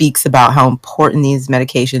just speaks about how important these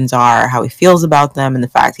medications are, how he feels about them, and the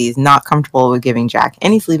fact he's not comfortable with giving Jack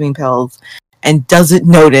any sleeping pills, and doesn't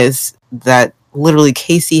notice that literally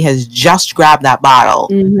Casey has just grabbed that bottle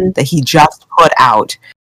that he just put out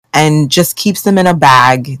and just keeps them in a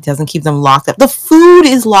bag, doesn't keep them locked up. The food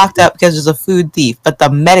is locked up because there's a food thief, but the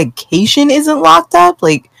medication isn't locked up?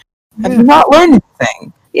 Like, have you not learned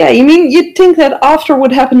anything? Yeah, you mean you'd think that after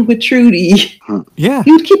what happened with Trudy,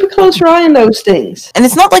 you'd keep a closer eye on those things. And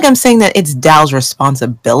it's not like I'm saying that it's Dal's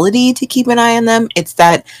responsibility to keep an eye on them. It's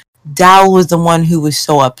that Dal was the one who was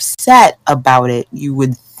so upset about it, you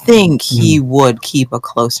would think he would keep a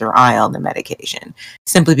closer eye on the medication,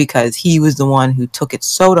 simply because he was the one who took it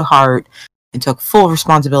so to heart and took full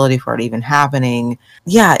responsibility for it even happening.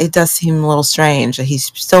 Yeah, it does seem a little strange that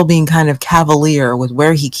he's still being kind of cavalier with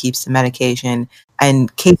where he keeps the medication,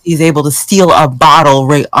 and Casey's able to steal a bottle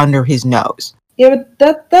right under his nose. Yeah,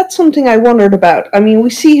 but that's something I wondered about. I mean, we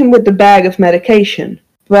see him with the bag of medication,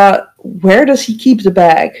 but where does he keep the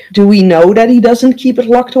bag? Do we know that he doesn't keep it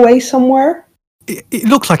locked away somewhere? It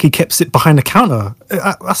looks like he kept it behind the counter.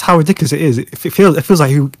 That's how ridiculous it is. It feels like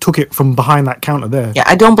he took it from behind that counter there. Yeah,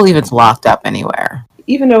 I don't believe it's locked up anywhere.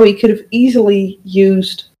 Even though he could have easily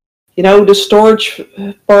used, the storage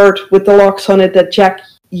part with the locks on it that Jack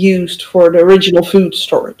used for the original food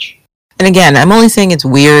storage. And again, I'm only saying it's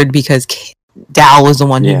weird because Dal was the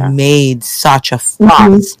one who made such a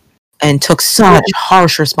fuss and took such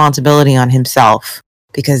harsh responsibility on himself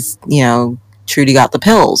because, Trudy got the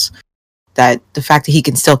pills. That the fact that he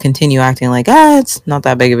can still continue acting like, it's not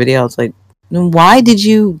that big of a deal. It's like, why did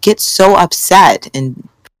you get so upset and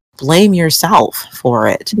blame yourself for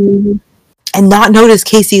it? And not notice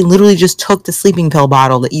Casey literally just took the sleeping pill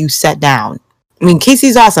bottle that you set down. I mean,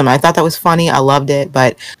 Casey's awesome. I thought that was funny. I loved it.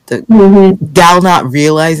 But the Dal not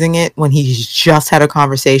realizing it when he's just had a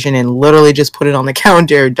conversation and literally just put it on the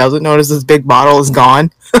counter, doesn't notice this big bottle is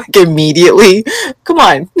gone like immediately. Come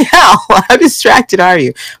on, Dal, how distracted are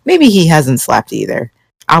you? Maybe he hasn't slept either.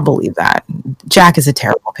 I'll believe that. Jack is a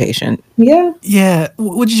terrible patient. Yeah. Yeah.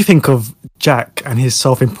 What did you think of Jack and his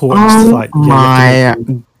self-importance?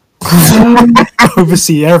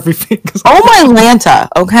 Oversee everything. Oh my Lanta,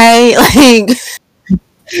 okay? Like,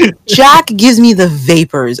 Jack gives me the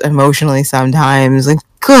vapors emotionally sometimes. Like,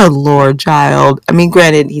 Good Lord, child. I mean,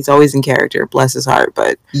 granted, he's always in character, bless his heart,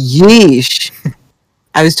 but yeesh.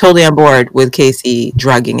 I was totally on board with Casey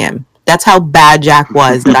drugging him. That's how bad Jack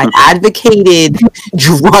was, that I advocated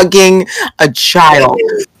drugging a child.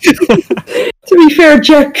 To be fair,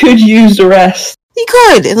 Jack could use the rest. He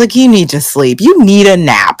could. Like, you need to sleep. You need a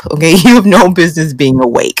nap, okay? You have no business being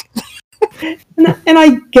awake. And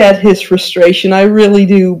I get his frustration, I really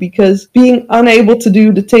do, because being unable to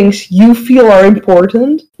do the things you feel are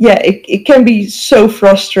important, yeah, it can be so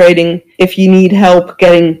frustrating if you need help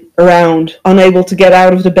getting around, unable to get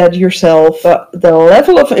out of the bed yourself. But the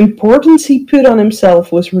level of importance he put on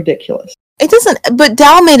himself was ridiculous. It doesn't, but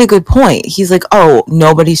Dal made a good point. He's like, oh,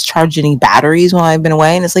 nobody's charged any batteries while I've been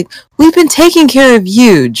away. And it's like, we've been taking care of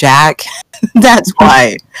you, Jack. That's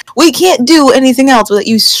why. We can't do anything else without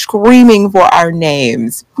you screaming for our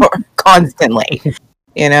names constantly.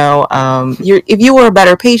 You know, if you were a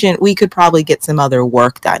better patient, we could probably get some other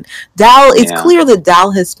work done. Dal, it's clear that Dal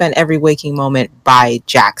has spent every waking moment by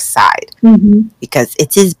Jack's side. Mm-hmm. Because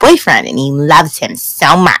it's his boyfriend and he loves him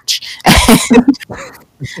so much.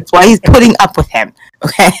 That's why he's putting up with him,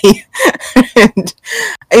 okay? And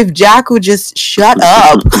if Jack would just shut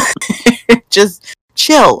up, just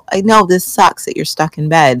chill. I know this sucks that you're stuck in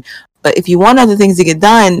bed, but if you want other things to get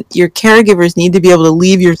done, your caregivers need to be able to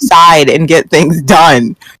leave your side and get things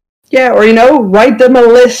done. Yeah, or, write them a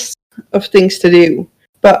list of things to do.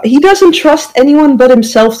 But he doesn't trust anyone but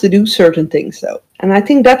himself to do certain things, though. And I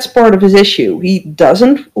think that's part of his issue. He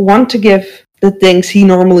doesn't want to give the things he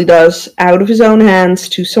normally does out of his own hands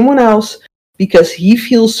to someone else because he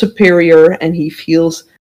feels superior and he feels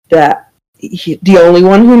that the only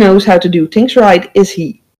one who knows how to do things right is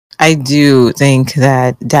he. I do think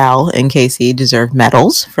that Dal and Casey deserve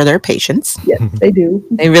medals for their patience. Yes, they do.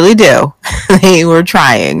 They really do. They were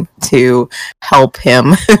trying to help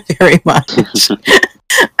him very much.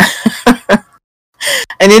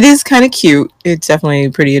 And it is kind of cute. It's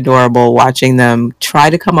definitely pretty adorable watching them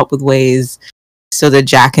try to come up with ways so that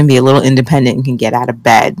Jack can be a little independent and can get out of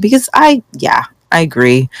bed. Because I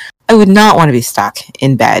agree. I would not want to be stuck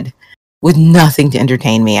in bed with nothing to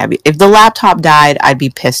entertain me. If the laptop died, I'd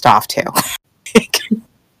be pissed off too.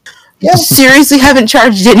 You seriously haven't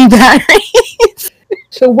charged any batteries?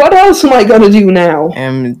 So what else am I going to do now?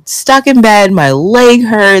 I'm stuck in bed. My leg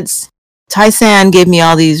hurts. Tai-San gave me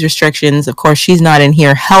all these restrictions. Of course, she's not in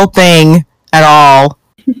here helping at all.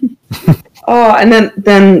 Oh, and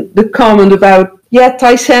then the comment about,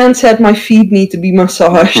 Tai-San said my feet need to be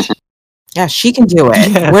massaged. Yeah, she can do it.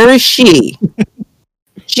 Yeah. Where is she?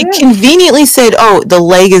 She conveniently said, oh, the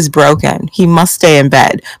leg is broken. He must stay in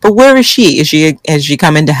bed. But where is she? Has she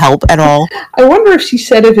come in to help at all? I wonder if she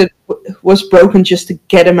said if it was broken just to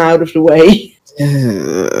get him out of the way.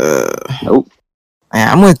 Nope.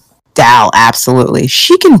 Yeah, I'm with Dal, absolutely.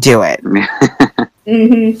 She can do it.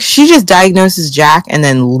 Mm-hmm. She just diagnoses Jack and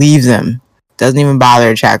then leaves him. Doesn't even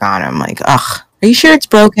bother to check on him. Like, ugh, are you sure it's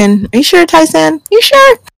broken? Are you sure, Tai-San? You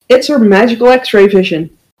sure? It's her magical X-ray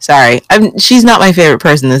vision. Sorry, she's not my favorite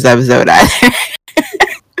person this episode either.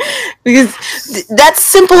 Because that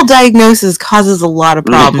simple diagnosis causes a lot of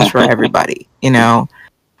problems for everybody,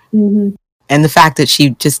 Mm-hmm. And the fact that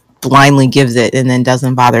she just blindly gives it and then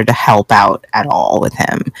doesn't bother to help out at all with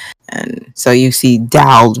him. And so you see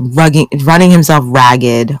Dal running himself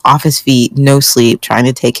ragged, off his feet, no sleep, trying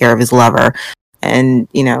to take care of his lover. And,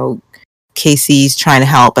 Casey's trying to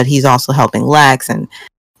help, but he's also helping Lex. And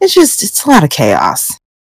it's a lot of chaos.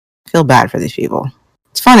 I feel bad for these people.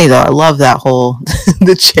 It's funny, though. I love that whole,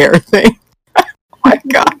 the chair thing. Oh, my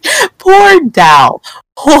God. Poor Dal.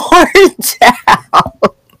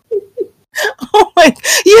 Oh my,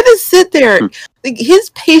 you had to sit there. Like, his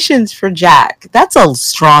patience for Jack, that's a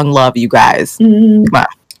strong love, you guys. Mm-hmm. Come on.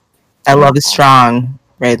 That love is strong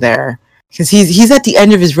right there. Because he's at the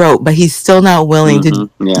end of his rope, but he's still not willing to,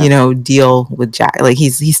 deal with Jack. Like,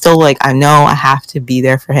 he's still like, I know I have to be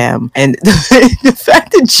there for him. And the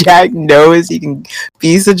fact that Jack knows he can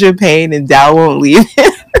be such a pain and Dal won't leave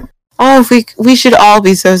him. Oh, if we should all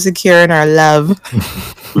be so secure in our love.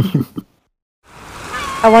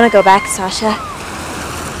 I want to go back, Sasha.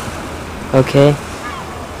 Okay.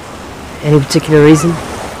 Any particular reason?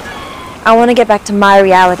 I want to get back to my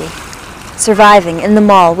reality. Surviving in the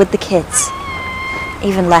mall with the kids.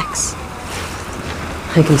 Even Lex.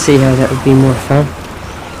 I can see how that would be more fun.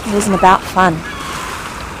 It isn't about fun.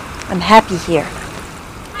 I'm happy here.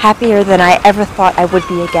 Happier than I ever thought I would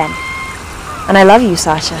be again. And I love you,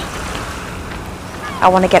 Sasha. I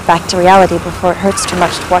want to get back to reality before it hurts too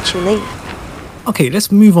much to watch you leave. Okay,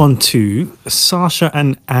 let's move on to Sasha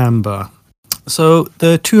and Amber. So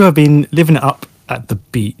the two have been living it up at the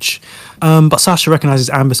beach. But Sasha recognizes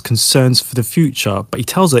Amber's concerns for the future, but he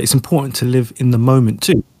tells her it's important to live in the moment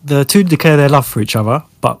too. The two declare their love for each other,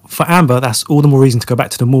 but for Amber, that's all the more reason to go back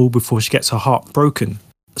to the mall before she gets her heart broken.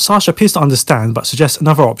 Sasha appears to understand, but suggests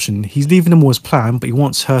another option. He's leaving the mall as planned, but he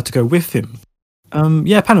wants her to go with him.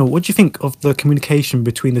 Panel, what do you think of the communication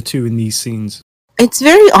between the two in these scenes? It's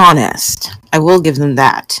very honest. I will give them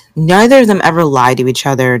that. Neither of them ever lie to each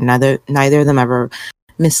other. Neither of them ever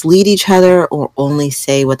mislead each other or only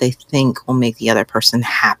say what they think will make the other person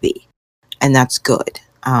happy. And that's good.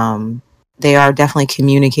 They are definitely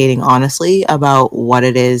communicating honestly about what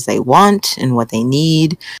it is they want and what they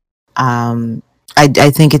need. I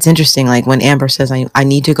think it's interesting, like when Amber says, I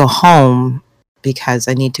need to go home because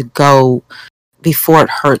I need to go before it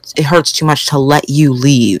hurts. It hurts too much to let you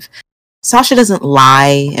leave. Sasha doesn't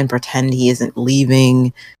lie and pretend he isn't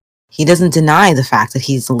leaving. He doesn't deny the fact that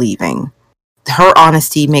he's leaving. Her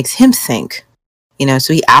honesty makes him think,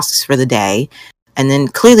 so he asks for the day, and then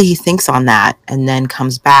clearly he thinks on that and then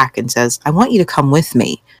comes back and says, I want you to come with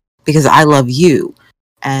me because I love you.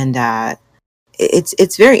 And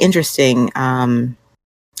it's very interesting.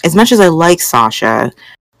 As much as I like Sasha,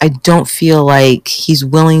 I don't feel like he's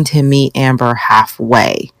willing to meet Amber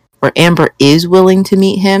halfway. Where Amber is willing to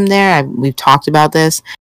meet him there, we've talked about this,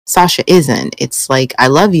 Sasha isn't. It's like, I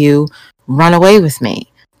love you, run away with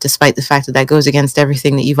me, despite the fact that goes against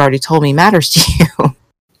everything that you've already told me matters to you.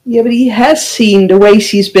 Yeah, but he has seen the way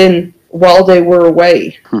she's been while they were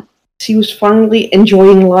away. She was finally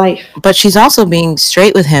enjoying life. But she's also being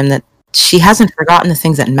straight with him that she hasn't forgotten the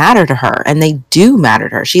things that matter to her, and they do matter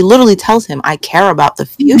to her. She literally tells him, I care about the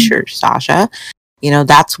future, Sasha.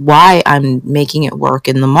 That's why I'm making it work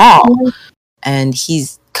in the mall. And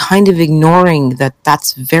he's kind of ignoring that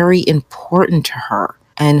that's very important to her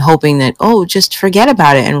and hoping that, just forget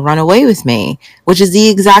about it and run away with me, which is the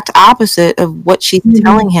exact opposite of what she's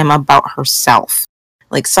telling him about herself.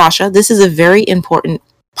 Like, Sasha, this is a very important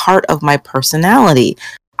part of my personality.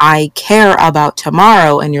 I care about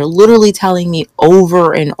tomorrow, and you're literally telling me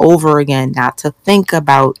over and over again not to think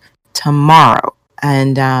about tomorrow.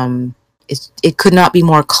 And it could not be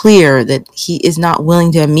more clear that he is not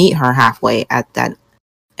willing to meet her halfway at that,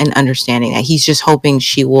 and understanding that he's just hoping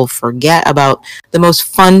she will forget about the most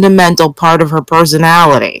fundamental part of her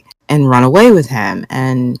personality and run away with him.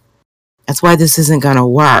 And that's why this isn't going to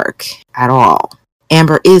work at all.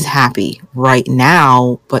 Amber is happy right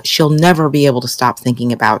now, but she'll never be able to stop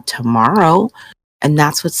thinking about tomorrow. And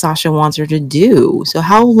that's what Sasha wants her to do. So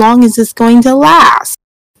how long is this going to last?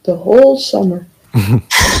 The whole summer.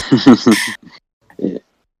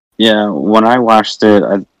 Yeah, when I watched it,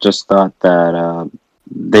 I just thought that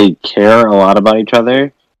they care a lot about each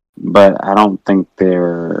other, but I don't think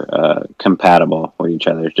they're compatible with each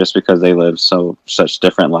other just because they live such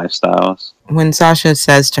different lifestyles. When Sasha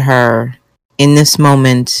says to her, in this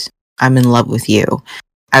moment, I'm in love with you,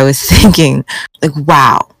 I was thinking, like,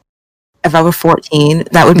 wow, if I were 14,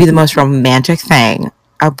 that would be the most romantic thing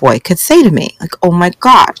a boy could say to me. Like, oh my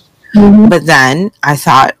God. Mm-hmm. But then I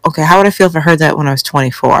thought, okay, how would I feel if I heard that when I was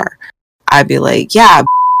 24? I'd be like, yeah,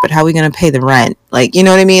 but how are we going to pay the rent? Like, you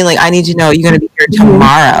know what I mean? Like, I need to know you're going to be here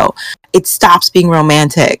tomorrow. It stops being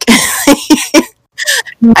romantic.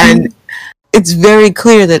 And it's very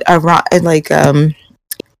clear that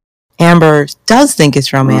Amber does think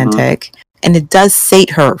it's romantic, and it does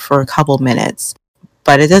sate her for a couple minutes.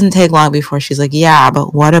 But it doesn't take long before she's like, yeah,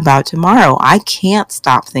 but what about tomorrow? I can't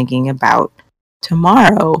stop thinking about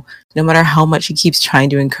tomorrow, no matter how much he keeps trying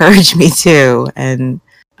to encourage me to. And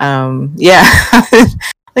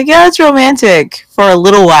like, yeah, it's romantic for a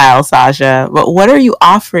little while, Sasha, but what are you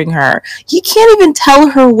offering her? You can't even tell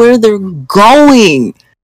her where they're going.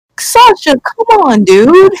 Sasha, come on,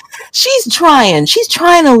 dude. She's trying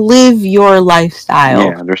to live your lifestyle.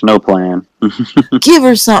 Yeah, there's no plan. Give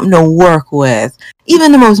her something to work with.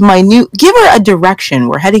 Even the most minute, give her a direction.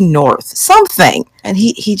 We're heading north, something. And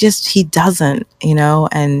he doesn't,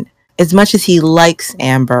 and as much as he likes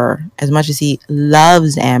Amber, as much as he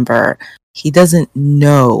loves Amber, he doesn't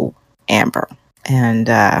know Amber. And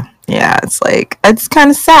it's like, it's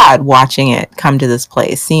kind of sad watching it come to this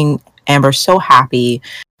place, seeing Amber so happy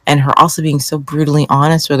and her also being so brutally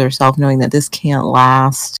honest with herself, knowing that this can't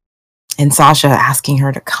last. And Sasha asking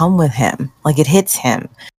her to come with him. Like, it hits him.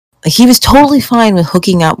 Like, he was totally fine with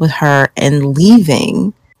hooking up with her and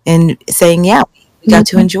leaving and saying, yeah, we got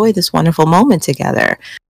to enjoy this wonderful moment together.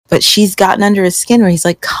 But she's gotten under his skin where he's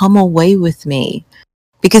like, come away with me.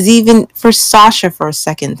 Because even for Sasha, for a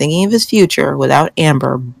second, thinking of his future without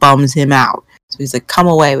Amber bums him out. So he's like, come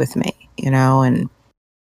away with me, and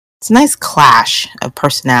it's a nice clash of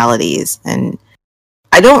personalities. And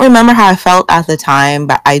I don't remember how I felt at the time,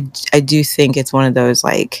 but I do think it's one of those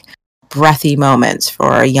like breathy moments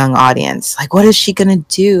for a young audience. Like, what is she gonna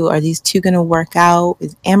do? Are these two gonna work out?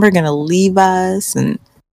 Is Amber gonna leave us? And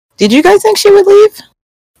did you guys think she would leave?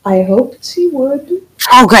 I hoped she would.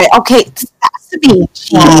 Okay, Sabine,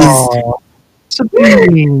 jeez.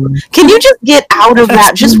 Sabine. Can you just get out of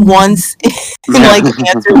that just once and like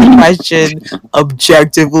answer the question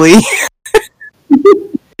objectively?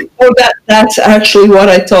 Oh, that's actually what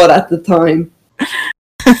I thought at the time.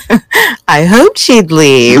 I hoped she'd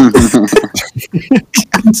leave.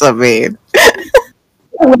 Sabine.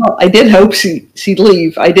 Well, I did hope she'd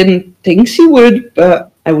leave. I didn't think she would,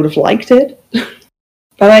 but I would have liked it.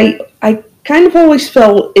 But I kind of always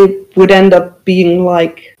felt it would end up being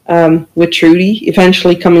like with Trudy,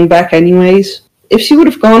 eventually coming back anyways. If she would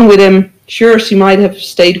have gone with him, sure, she might have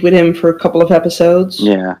stayed with him for a couple of episodes.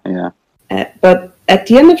 Yeah. But at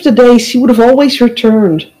the end of the day, she would have always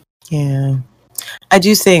returned. Yeah. I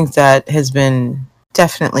do think that has been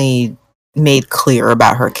definitely made clear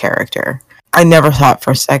about her character. I never thought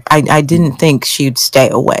for a sec. I didn't think she'd stay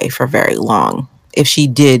away for very long, if she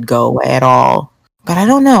did go away at all. But I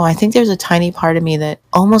don't know. I think there's a tiny part of me that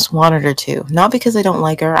almost wanted her to. Not because I don't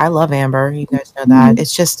like her. I love Amber. You guys know that.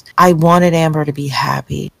 It's just, I wanted Amber to be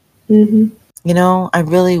happy. Mm-hmm. You know, I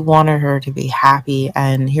really wanted her to be happy.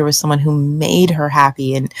 And here was someone who made her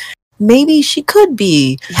happy. And maybe she could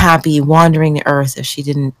be happy wandering the earth if she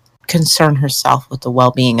didn't concern herself with the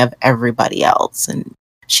well-being of everybody else. And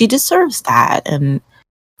she deserves that. And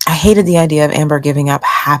I hated the idea of Amber giving up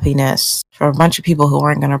happiness for a bunch of people who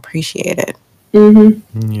weren't going to appreciate it.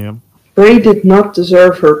 Mm-hmm. Yeah. Bray did not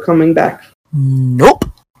deserve her coming back. Nope.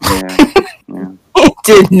 Yeah. It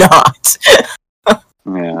did not.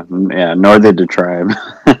 Yeah, nor did the tribe.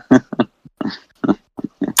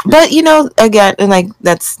 But, you know, again, and like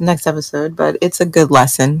that's next episode, but it's a good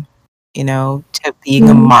lesson, you know, to being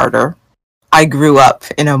a martyr. I grew up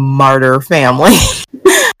in a martyr family.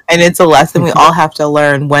 And it's a lesson we all have to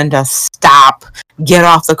learn when to stop, get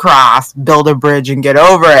off the cross, build a bridge, and get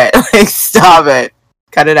over it. Like, stop it.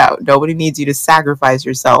 Cut it out. Nobody needs you to sacrifice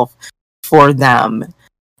yourself for them.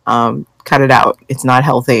 Cut it out. It's not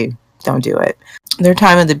healthy. Don't do it. Their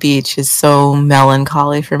time at the beach is so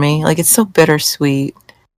melancholy for me. Like, it's so bittersweet.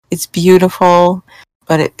 It's beautiful,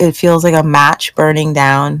 but it feels like a match burning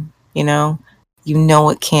down, you know? You know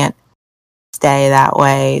it can't stay that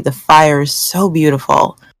way. The fire is so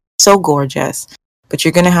beautiful, so gorgeous, but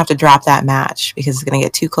you're going to have to drop that match because it's going to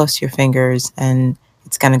get too close to your fingers and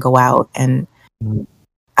it's going to go out. And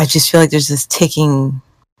I just feel like there's this ticking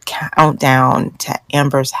countdown to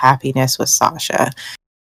Amber's happiness with Sasha.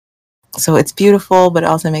 So it's beautiful, but it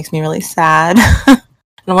also makes me really sad.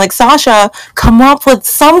 And I'm like, Sasha, come up with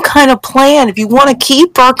some kind of plan. If you want to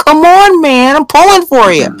keep her, come on, man. I'm pulling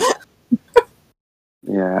for you.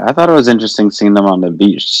 Yeah, I thought it was interesting seeing them on the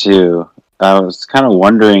beach, too. I was kind of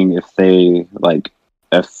wondering if they, like,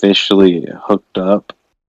 officially hooked up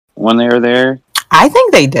when they were there. I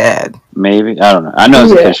think they did. Maybe. I don't know. I know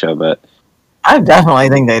it's official, but... I definitely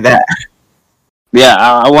think they did. Yeah,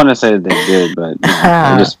 I want to say that they did, but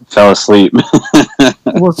I just fell asleep.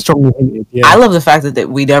 Strongly hinted, yeah. I love the fact that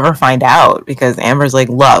we never find out because Amber's like,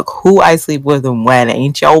 look, who I sleep with and when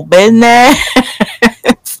ain't your business.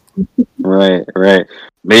 Right.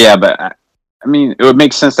 But yeah, I mean, it would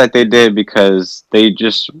make sense that they did because they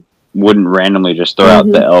just wouldn't randomly just throw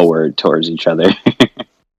out the L word towards each other.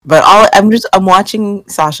 But I'm watching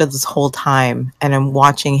Sasha this whole time and I'm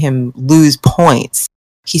watching him lose points.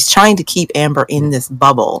 He's trying to keep Amber in this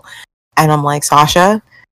bubble. And I'm like, Sasha,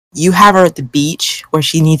 you have her at the beach where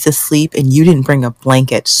she needs to sleep and you didn't bring a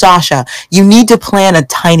blanket. Sasha, you need to plan a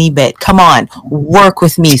tiny bit. Come on, work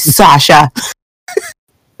with me, Sasha.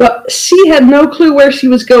 But she had no clue where she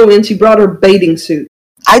was going. She brought her bathing suit.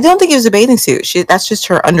 I don't think it was a bathing suit. That's just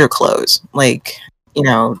her underclothes. Like, you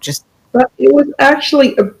know, just... But it was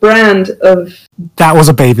actually a brand of... That was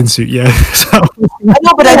a bathing suit, yeah. So. I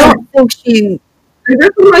know, but I don't think she... I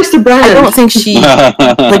recognize the brand. I don't think she...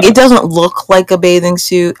 like, it doesn't look like a bathing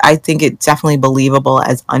suit. I think it's definitely believable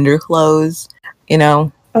as underclothes, you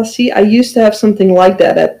know? See, I used to have something like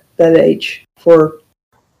that at that age for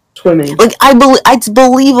swimming. Like, it's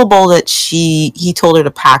believable that he told her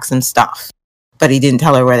to pack some stuff, but he didn't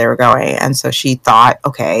tell her where they were going. And so she thought,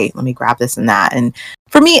 okay, let me grab this and that. And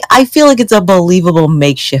for me, I feel like it's a believable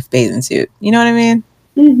makeshift bathing suit. You know what I mean?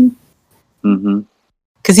 Mm-hmm.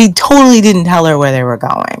 Because he totally didn't tell her where they were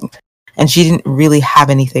going. And she didn't really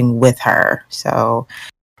have anything with her. So,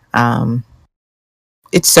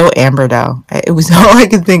 it's so Amber, though. It was all I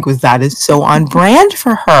could think was that is so on brand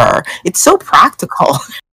for her. It's so practical.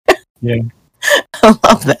 Yeah. I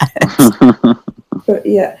love that. But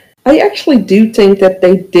yeah, I actually do think that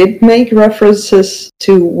they did make references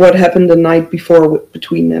to what happened the night before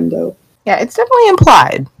between them, though. Yeah, it's definitely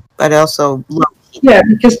implied, but also Yeah,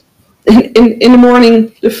 because in the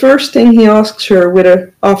morning, the first thing he asks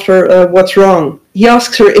her after what's wrong, he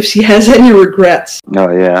asks her if she has any regrets.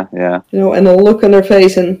 Oh yeah, yeah. You know, and a look on her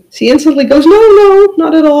face, and she instantly goes, "No,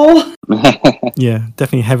 not at all." Yeah,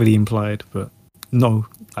 definitely heavily implied, but no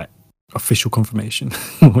like official confirmation.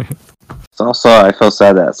 It's also, I feel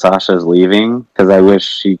sad that Sasha's leaving because I wish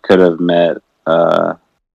she could have met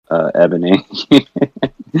Ebony.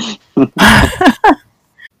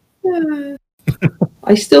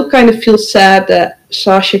 I still kind of feel sad that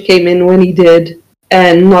Sasha came in when he did,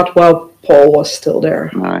 and not while Paul was still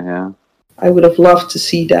there. Oh yeah. I would have loved to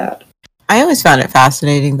see that. I always found it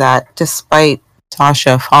fascinating that despite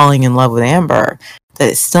Sasha falling in love with Amber, that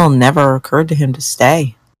it still never occurred to him to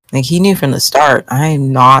stay. Like, he knew from the start,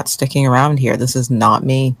 I'm not sticking around here. This is not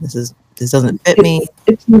me. This doesn't fit me.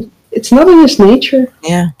 It's not in his nature.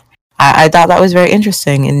 Yeah. I thought that was very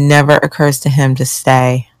interesting. It never occurs to him to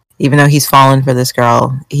stay. Even though he's fallen for this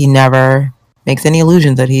girl, he never makes any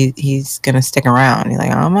illusions that he's going to stick around. He's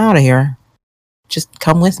like, I'm out of here. Just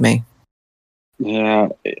come with me. Yeah,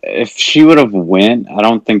 if she would have went, I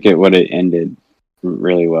don't think it would have ended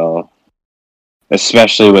really well.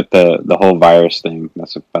 Especially with the whole virus thing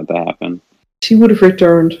that's about to happen. She would have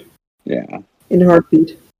returned. Yeah. In a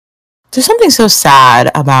heartbeat. There's something so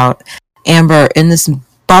sad about Amber in this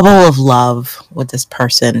bubble of love with this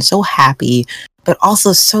person, so happy, but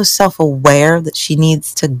also so self-aware that she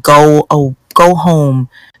needs to go home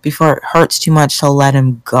before it hurts too much to let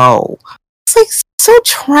him go. It's like so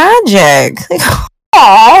tragic. Like,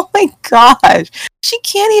 oh my gosh. She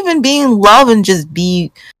can't even be in love and just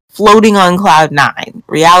be floating on cloud 9.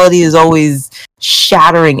 Reality is always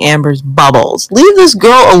shattering Amber's bubbles. Leave this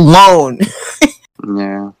girl alone.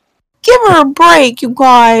 Yeah. Give her a break, you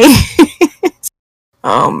guys.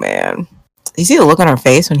 Oh man. You see the look on her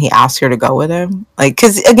face when he asked her to go with him? Like,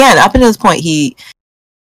 because again, up until this point,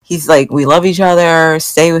 he's like, we love each other,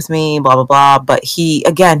 stay with me, blah blah blah. But he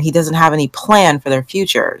doesn't have any plan for their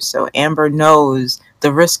future. So Amber knows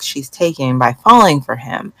the risk she's taking by falling for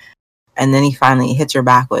him. And then he finally hits her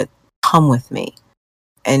back with, come with me.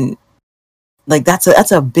 And like,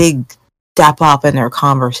 that's a big step up in their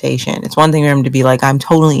conversation. It's one thing for him to be like, I'm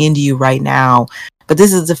totally into you right now. But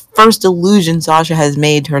this is the first illusion Sasha has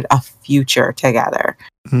made toward a future together.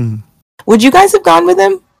 Mm. Would you guys have gone with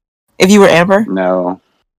him if you were Amber? No.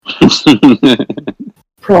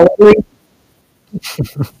 Probably.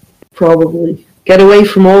 Probably. Get away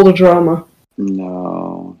from all the drama.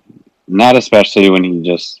 No. Not especially when he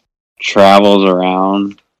just travels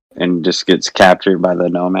around and just gets captured by the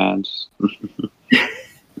nomads.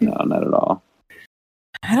 No, not at all.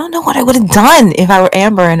 I don't know what I would have done if I were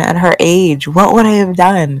Amber and at her age. What would I have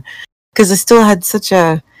done? Because I still had such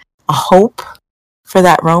a hope for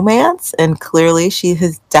that romance, and clearly she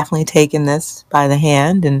has definitely taken this by the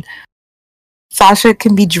hand, and Sasha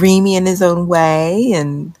can be dreamy in his own way,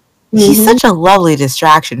 and he's such a lovely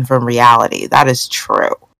distraction from reality. That is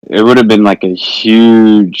true. It would have been like a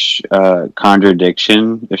huge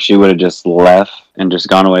contradiction if she would have just left and just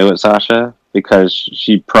gone away with Sasha, because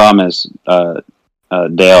she promised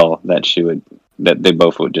Dale that they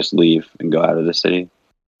both would just leave and go out of the city.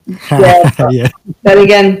 Yeah. Yeah. Then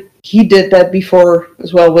again, he did that before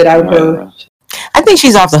as well without her. I think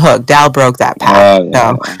she's off the hook. Dal broke that pact.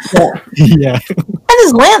 Yeah. So. Yeah. And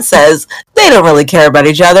as Lance says, they don't really care about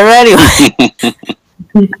each other anyway.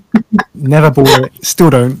 Never bought it. Still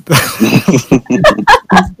don't.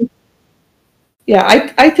 Yeah,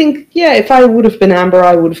 I think, if I would have been Amber,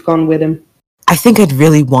 I would have gone with him. I think I'd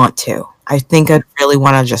really want to. I think I'd really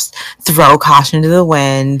want to just throw caution to the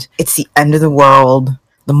wind. It's the end of the world.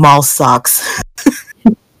 The mall sucks.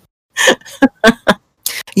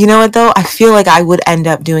 You know what, though? I feel like I would end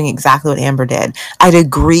up doing exactly what Amber did. I'd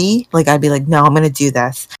agree. Like, I'd be like, no, I'm going to do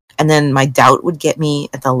this. And then my doubt would get me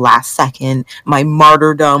at the last second. My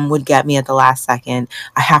martyrdom would get me at the last second.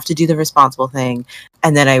 I have to do the responsible thing.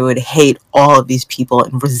 And then I would hate all of these people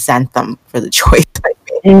and resent them for the choice I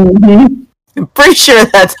made. Mm-hmm. I'm pretty sure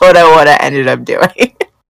that's what I would have ended up doing.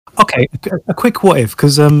 Okay, a quick what if,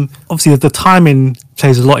 because obviously the timing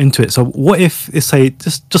plays a lot into it. So what if, say,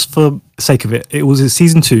 just for the sake of it, it was in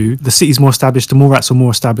season 2, the city's more established, the Mallrats are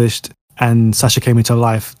more established, and Sasha came into her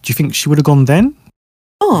life. Do you think she would have gone then?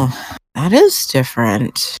 Oh, that is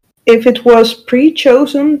different. If it was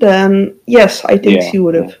pre-chosen, then yes, I think she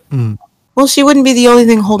would have. Mm. Well, she wouldn't be the only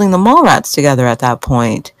thing holding the Mallrats together at that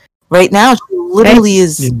point. Right now, she literally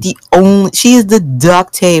is she is the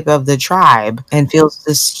duct tape of the tribe and feels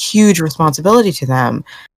this huge responsibility to them.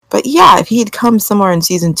 But yeah, if he had come somewhere in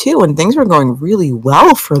season 2 and things were going really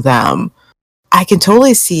well for them, I can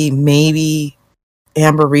totally see maybe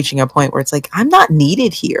Amber reaching a point where it's like, I'm not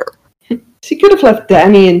needed here. She could have left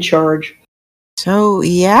Danny in charge. So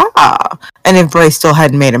yeah, and if Bray still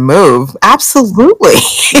hadn't made a move, absolutely.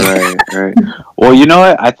 Right. Well, you know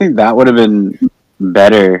what? I think that would have been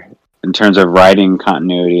better in terms of writing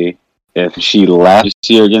continuity if she left. You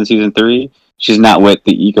see her again, season 3. She's not with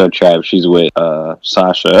the Eco Tribe. She's with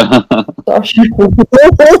Sasha.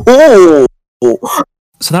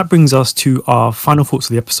 So that brings us to our final thoughts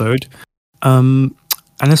of the episode. And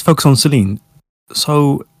let's focus on Celine.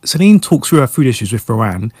 So Celine talks through her food issues with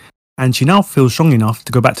Rowan, and she now feels strong enough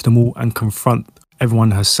to go back to the mall and confront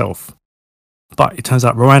everyone herself. But it turns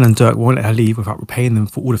out Rowan and Dirk won't let her leave without repaying them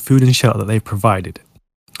for all the food and shelter that they've provided.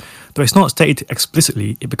 Though it's not stated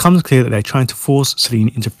explicitly, it becomes clear that they're trying to force Celine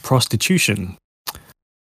into prostitution.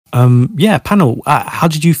 Panel, how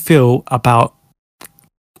did you feel about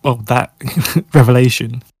that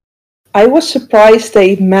revelation? I was surprised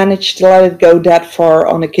they managed to let it go that far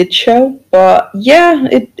on a kids show, but yeah,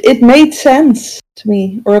 it made sense to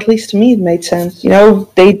me, or at least to me it made sense. You know,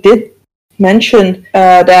 they did mention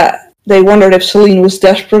that they wondered if Celine was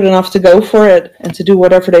desperate enough to go for it and to do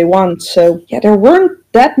whatever they want. So yeah, there weren't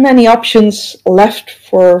that many options left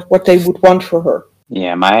for what they would want for her.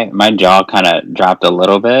 Yeah, my jaw kind of dropped a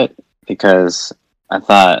little bit because I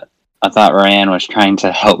thought Ryan was trying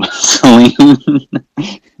to help Celine.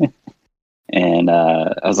 And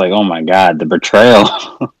I was like, oh my god, the betrayal.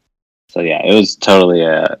 So yeah, it was totally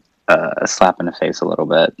a slap in the face a little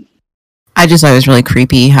bit. I just thought it was really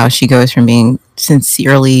creepy how she goes from being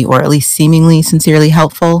sincerely, or at least seemingly sincerely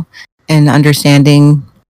helpful and understanding,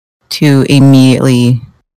 to immediately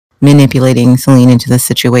manipulating Celine into the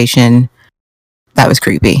situation. That was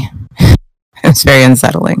creepy. It was very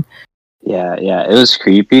unsettling. Yeah, it was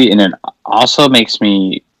creepy, and it also makes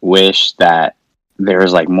me wish that there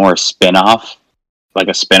was like more spin-off, like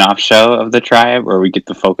a spin-off show of the tribe where we get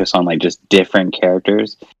to focus on like just different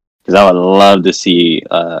characters, because I would love to see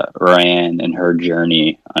Ryan and her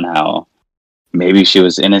journey on how maybe she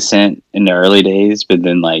was innocent in the early days, but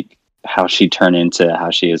then like how she turned into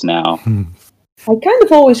how she is now. I kind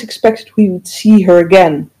of always expected we would see her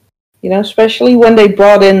again, you know, especially when they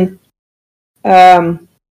brought in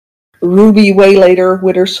Ruby way later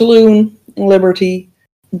with her saloon in Liberty.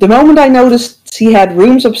 The moment I noticed she had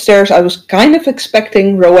rooms upstairs, I was kind of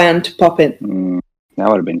expecting Rowan to pop in. That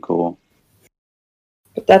would have been cool.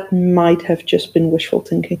 But that might have just been wishful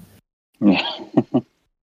thinking. Yeah.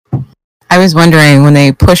 I was wondering, when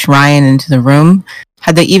they push Ryan into the room,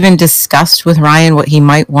 had they even discussed with Ryan what he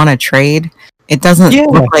might want to trade? It doesn't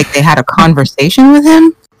look like they had a conversation with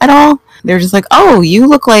him at all. They were just like, oh, you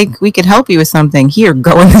look like we could help you with something. Here,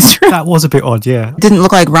 go in this room. That was a bit odd, yeah. It didn't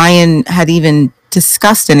look like Ryan had even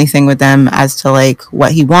discussed anything with them as to like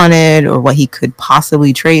what he wanted or what he could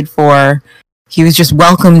possibly trade for. He was just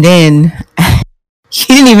welcomed in. He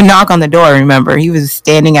didn't even knock on the door, remember? He was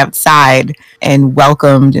standing outside and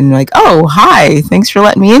welcomed and like, oh, hi, thanks for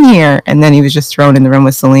letting me in here. And then he was just thrown in the room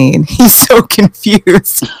with Celine. He's so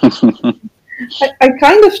confused. I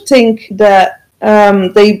kind of think that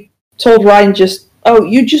they told Ryan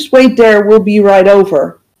you just wait there, we'll be right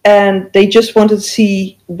over. And they just wanted to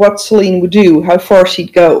see what Celine would do, how far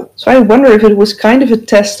she'd go. So I wonder if it was kind of a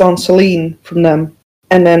test on Celine from them.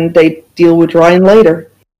 And then they deal with Ryan later.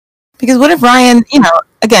 Because what if Ryan,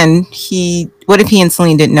 again, what if he and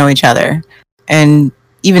Celine didn't know each other? And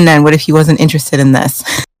even then, what if he wasn't interested in this?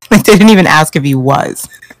 Like, they didn't even ask if he was.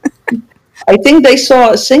 I think they saw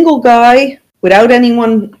a single guy without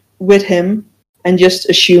anyone with him and just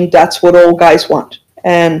assumed that's what all guys want.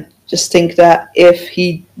 And just think that if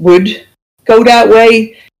he would go that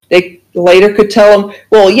way, they later could tell him,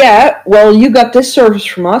 well, you got this service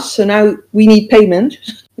from us, so now we need payment.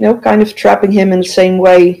 Kind of trapping him in the same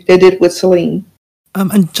way they did with Celine.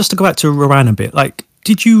 And just to go back to Rowan a bit, like,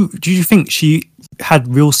 did you think she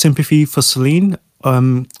had real sympathy for Celine,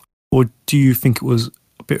 or do you think it was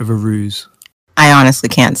a bit of a ruse? I honestly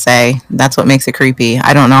can't say. That's what makes it creepy.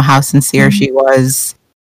 I don't know how sincere she was.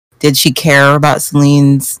 Did she care about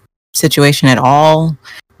Celine's situation at all?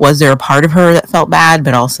 Was there a part of her that felt bad,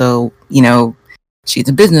 but also, she's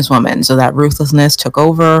a businesswoman, so that ruthlessness took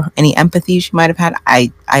over any empathy she might have had?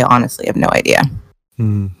 I honestly have no idea.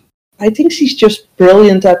 I think she's just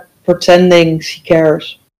brilliant at pretending she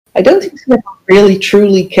cares. I don't think she really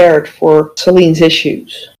truly cared for Celine's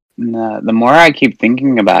issues. No, the more I keep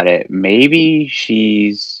thinking about it, maybe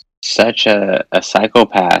she's such a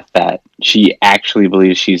psychopath that she actually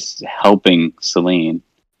believes she's helping Celine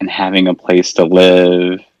and having a place to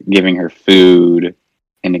live, giving her food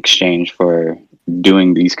in exchange for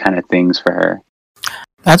doing these kind of things for her.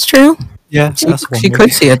 That's true. Yeah, that's one She way.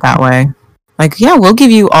 could see it that way. Like, yeah, we'll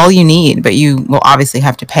give you all you need, but you will obviously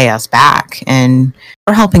have to pay us back, and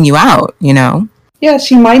we're helping you out, you know? Yeah,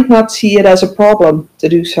 she might not see it as a problem to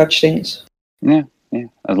do such things. Yeah,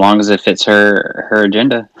 as long as it fits her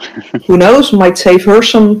agenda. Who knows, might save her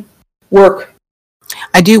some work.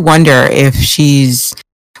 I do wonder if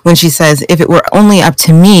when she says, if it were only up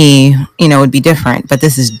to me, you know, it'd be different, but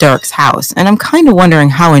this is Dirk's house. And I'm kind of wondering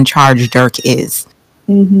how in charge Dirk is.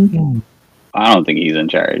 Mm-hmm. I don't think he's in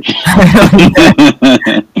charge.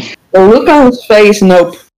 The look on his face,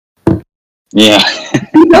 nope. Yeah.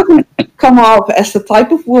 He doesn't come off as the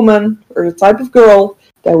type of woman or the type of girl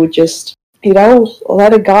that would just, you know,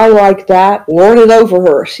 let a guy like that lord it over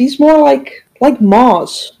her. She's more like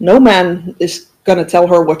Maz. No man is gonna tell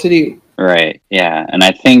her what to do. Right, yeah. And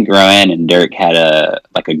I think Roanne and Dirk had a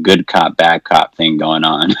good cop, bad cop thing going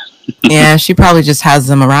on. Yeah, she probably just has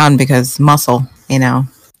them around because muscle, you know.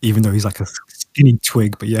 Even though he's like a skinny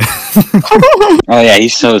twig, but yeah. Oh yeah,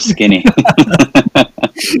 he's so skinny.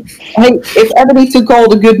 Hey, if Ebony took all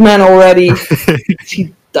the good men already,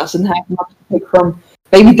 she doesn't have much to pick from.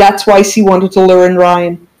 Maybe that's why she wanted to learn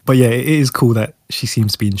Ryan. But yeah, it is cool that she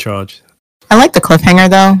seems to be in charge. I like the cliffhanger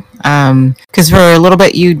though, because for a little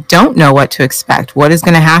bit you don't know what to expect. What is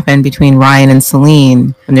going to happen between Ryan and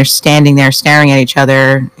Celine when they're standing there staring at each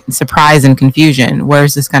other in surprise and confusion?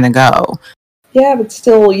 Where's this going to go? Yeah, but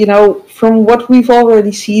still, you know, from what we've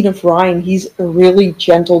already seen of Ryan, he's a really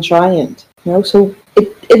gentle giant. You know, so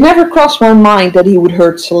it never crossed my mind that he would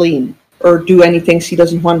hurt Celine or do anything she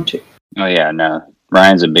doesn't want to. Oh yeah, no.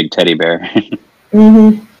 Ryan's a big teddy bear.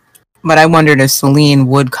 Mm-hmm. But I wondered if Celine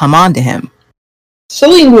would come on to him.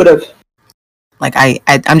 Celine would have. Like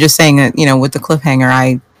I'm just saying that, you know, with the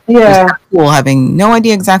cliffhanger, Yeah. was cool having no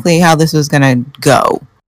idea exactly how this was gonna go.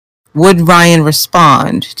 Would Ryan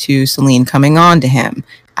respond to Celine coming on to him?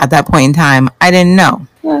 At that point in time, I didn't know.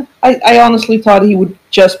 Yeah, I honestly thought he would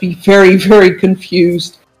just be very, very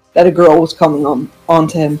confused that a girl was coming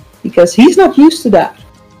onto him because he's not used to that.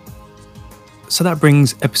 So that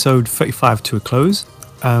brings episode 35 to a close.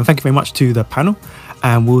 Thank you very much to the panel,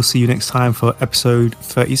 and we'll see you next time for episode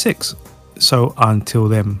 36. So until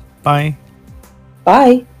then, bye.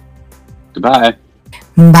 Bye. Goodbye.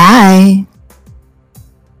 Bye.